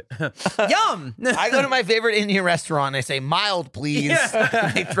look of it. Yum. I go to my favorite Indian restaurant and I say, mild, please.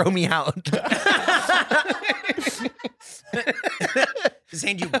 Yeah. They throw me out. Just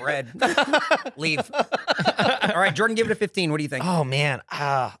hand you bread. Leave. All right, Jordan, give it a 15. What do you think? Oh, man.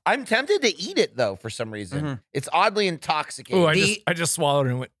 I'm tempted to eat it, though, for some reason. It's oddly intoxicating. Ooh, I just swallowed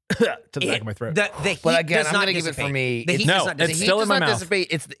and went to the back of my throat. The heat But again, does I'm not going to give it for dissipate. me. The heat No, does not it's The dissipate. heat still does in my not mouth.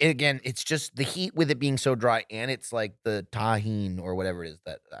 dissipate. It's just the heat with it being so dry, and it's like the tahine or whatever it is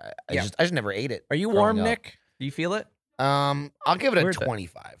that I just never ate it. Are you growing warm, up. Nick? Do you feel it? I'll give it a Where's that?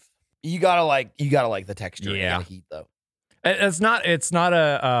 25. You gotta like the texture Yeah. and the heat though. It's not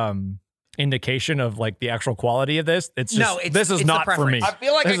a indication of like the actual quality of this. It's just this is it's not the for me. preference. I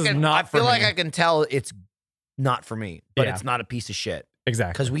feel like This is not for me. I can tell it's not for me, but Yeah. it's not a piece of shit.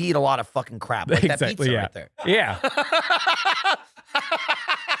 Exactly. Because we eat a lot of fucking crap. Like that Exactly, pizza yeah. right there. Yeah.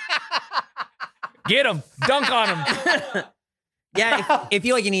 Get him. Dunk on him. Yeah, if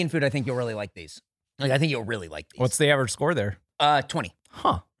you like Indian food, I think you'll really like these. Like, I think you'll really like these. What's the average score there? 20?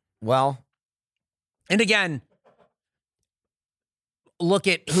 Huh. Well, And again, look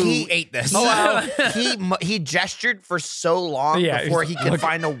at who ate this. he gestured for so long Yeah, before he's- he could look-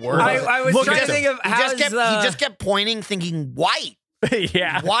 find a word. I was Look trying at to think of he how's just kept pointing, thinking white,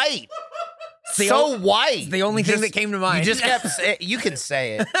 Yeah. white, the so white. the only thing that came to mind. You just kept. You can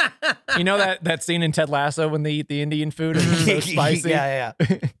say it. You know that scene in Ted Lasso when they eat the Indian food and it's so spicy? Yeah.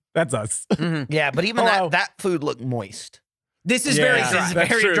 That's us. Yeah, but even Hello. that food looked moist. This is very Yeah, dry. that's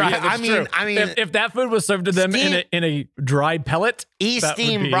very true. dry. Yeah, that's I mean- true. I mean- if that food was served to them in a dry pellet, that would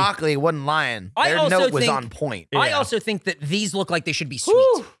Steamed be- broccoli wasn't lying. I Their also note was think- on point. I Yeah. also think that these look like they should be sweet.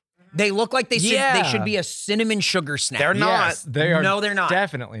 Whew. They look like they should Yeah. they should be a cinnamon sugar snack. They're not. Yes, they are. No, they're not.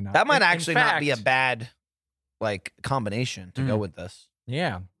 Definitely not. That might In actually not be a fact, bad like combination to go with this.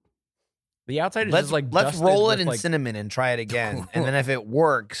 Yeah. The outside is Let's just like let's dusted roll it with, in like, cinnamon and try it again. And then if it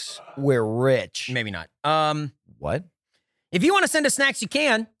works, we're rich. Maybe not. What? If you want to send us snacks, you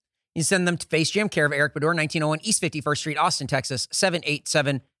can. You send them to Face Jam, care of Eric Bedore, 1901 East 51st Street, Austin, Texas,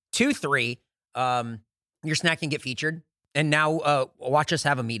 78723. Your snack can get featured. And now watch us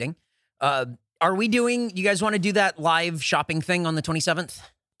have a meeting. Are we doing, you guys want to do that live shopping thing on the 27th?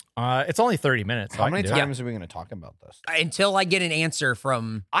 It's only 30 minutes. so How I many can do it. times are we going to talk about this? Until I get an answer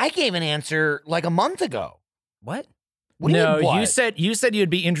from, I gave an answer like a month ago. what? What do you No, mean, what? you said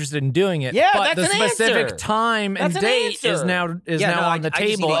you'd be interested in doing it. Yeah, but that's the an specific answer. time and That's an date is answer. now Yeah, no, on the I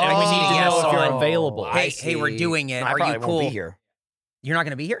just table. need to- and I we just need need to to know guess if you're on- available. Hey, hey, we're doing it. No, I Are probably you won't cool? be here. You're not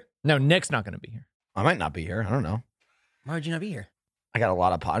going to be here? No, Nick's not going to be here. I might not be here. I don't know. Why would you not be here? I got a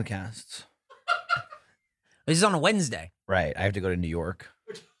lot of podcasts. This is on a Wednesday, Right. I have to go to New York.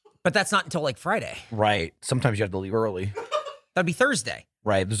 but that's not until like Friday. Right. Sometimes you have to leave early. That'd be Thursday.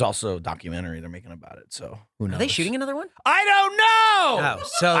 Right. There's also a documentary they're making about it. So who knows? Are they shooting another one? I don't know. Oh,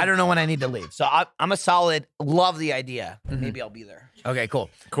 so I don't know when I need to leave. So I'm a solid. Love the idea. Maybe I'll be there. Okay, cool.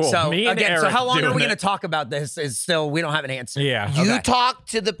 Cool. So Me and again, so Eric how long are doing we going to it. talk about this? Is still we don't have an answer. Yeah. You Okay. talk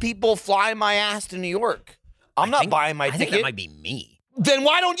to the people flying my ass to New York. I'm not buying my I think ticket. that might be me. Then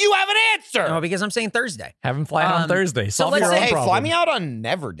why don't you have an answer? No, because I'm saying Thursday. Have him fly on Thursday. so Solve let's your say- own Hey, problem. fly me out on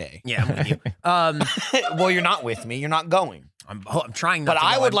Never Day. Yeah, I'm with you. Well, you're not with me. You're not going. I'm trying not But to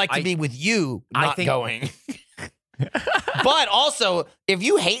I go. would like to be with you, I not think- going. But also, if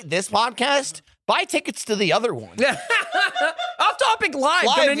you hate this podcast, buy tickets to the other one. Off Topic Live,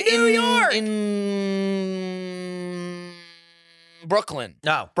 go to New York. in Brooklyn,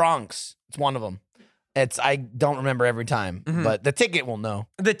 No, Bronx. It's one of them. I don't remember every time, but the ticket will know.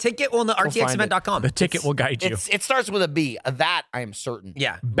 the ticket will know find it. rtxevent.com. The ticket will guide you. It starts with a B. That I am certain.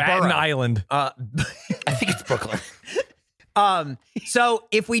 Yeah, Batten Borough. Island. I think it's Brooklyn. So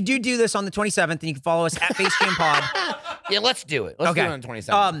if we do this on the 27th, and you can follow us at Face Jam Pod. Yeah, let's do it. Let's do Okay. it on the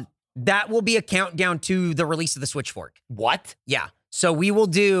 27th. That will be a countdown to the release of the Switch Fork. What? Yeah. So we will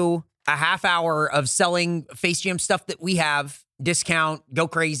do a half hour of selling Face Jam stuff that we have, discount, go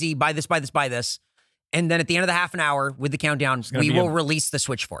crazy, buy this, buy this, buy this. And then at the end of the half an hour with the countdown, gonna we be will a- release the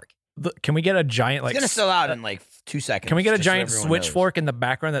Switch Fork. Can we get a giant like? It's gonna sell out in like 2 seconds. Can we get a just so giant everyone switch knows. fork in the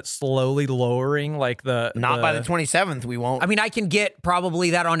background that's slowly lowering like the? Not by the 27th. We won't. I mean, I can get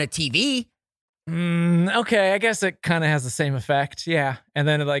probably that on a TV. Okay, I guess it kind of has the same effect. Yeah, and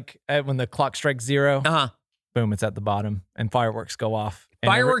then like when the clock strikes 0, Uh-huh. boom, it's at the bottom, and fireworks go off. And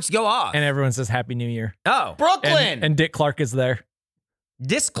Fireworks go off. and everyone says Happy New Year. Oh. Brooklyn. And Dick Clark is there.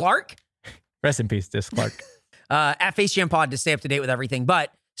 Disc Clark? Rest in peace, Dick Clark. At Face Jam Pod to stay up to date with everything.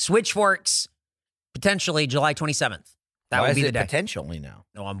 But Switch Forks, potentially July 27th. That Why will is be the it day. potentially now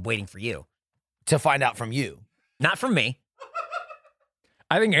No, I'm waiting for you. to find out from you. Not from me.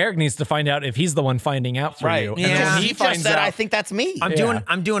 I think Eric needs to find out if he's the one finding out for you. And Yeah. then when He he just finds said, out, I think that's me.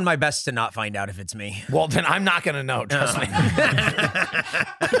 I'm doing my best to not find out if it's me. Well, then I'm not going to know. Trust me.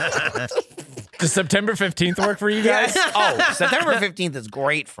 does September 15th work for you guys? Oh, September 15th is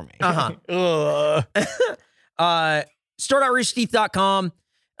great for me. Store.roosterteeth.com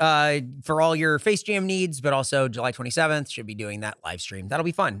for all your Face Jam needs, but also July 27th should be doing that live stream. That'll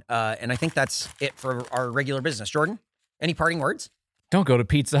be fun. And I think that's it for our regular business. Jordan, any parting words? Don't go to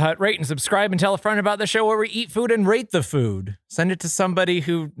Pizza Hut. Rate and subscribe and tell a friend about the show where we eat food and rate the food. Send it to somebody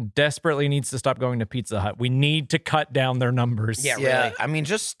who desperately needs to stop going to Pizza Hut. We need to cut down their numbers. Yeah. Yeah, Really? I mean,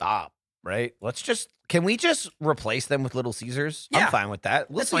 just stop. right? Can we just replace them with Little Caesars? Yeah. I'm fine with that.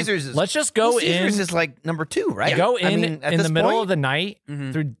 Little Caesars is Let's just go Little Caesars in. is like number 2, right? Go I in mean, at in the this middle point- of the night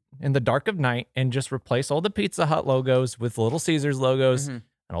Mhm. in the dark of night and just replace all the Pizza Hut logos with Little Caesars logos, Mhm.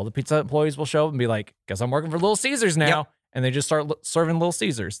 and all the Pizza Hut employees will show up and be like, "Guess I'm working for Little Caesars now," Yep. and they just start serving Little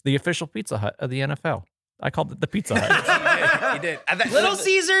Caesars, the official Pizza Hut of the NFL. I called it the Pizza Hut. You did. Little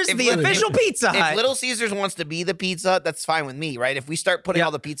Caesars, if the Little- official Pizza If Hut. Little Caesars wants to be the Pizza Hut, that's fine with me, right? If we start putting all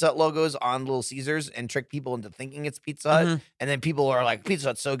the Pizza Hut logos on Little Caesars and trick people into thinking it's Pizza Hut, Mhm. and then people are like, Pizza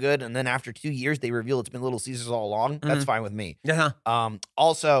Hut's so good, and then after 2 years they reveal it's been Little Caesars all along, that's fine with me. Uh-huh.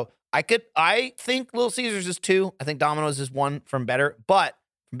 Also, I think Little Caesars is 2. I think Domino's is 1 from better, but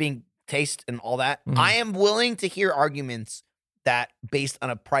from being taste and all that, Mhm. I am willing to hear arguments that based on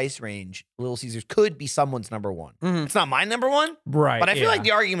a price range, Little Caesars could be someone's number 1. Mhm. It's not my number 1, Right. but I feel yeah. like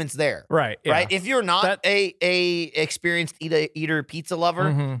the argument's there. right. Yeah. Right? If you're not That- a experienced eater pizza lover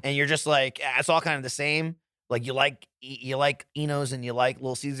Mhm. and you're just like, it's all kind of the same, like you like Eno's and you like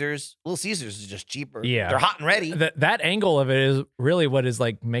Little Caesars is just cheaper. Yeah. They're hot and ready. That angle of it is really what is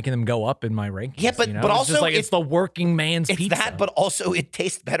like making them go up in my rankings. Yeah, but- you know? but It's also just like it- it's the working man's It's pizza. that, but also it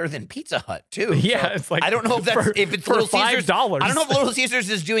tastes better than Pizza Hut too. Yeah, So it's like I don't know if that's for- if it's for Little Caesars. $5. I don't know if Little Caesars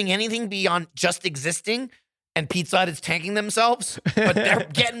is doing anything beyond just existing, and Pizza Hut is tanking themselves, but they're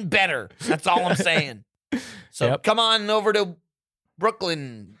getting better. That's all I'm saying. So Yep. come on over to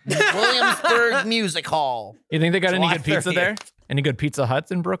Brooklyn, Williamsburg Music Hall. You think they got any July good pizza 30th. there? Any good Pizza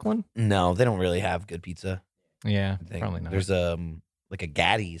Huts in Brooklyn? No, they don't really have good pizza. Yeah, I think. probably not. There's like a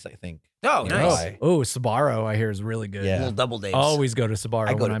Gaddy's, I think. Oh, Nearby. nice. Oh, Sbarro, I hear is really good. Yeah. Little double dates. Always go to Sbarro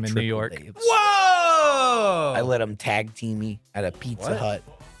I go when to I'm in New Triple York. Dave's. Whoa! I let them tag team me at a Pizza What? Hut.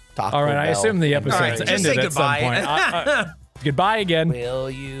 Taco All right, I Bell. assume the And- episode's All right, just ended say at some goodbye. point. Goodbye again.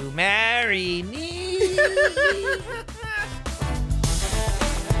 Will you marry me?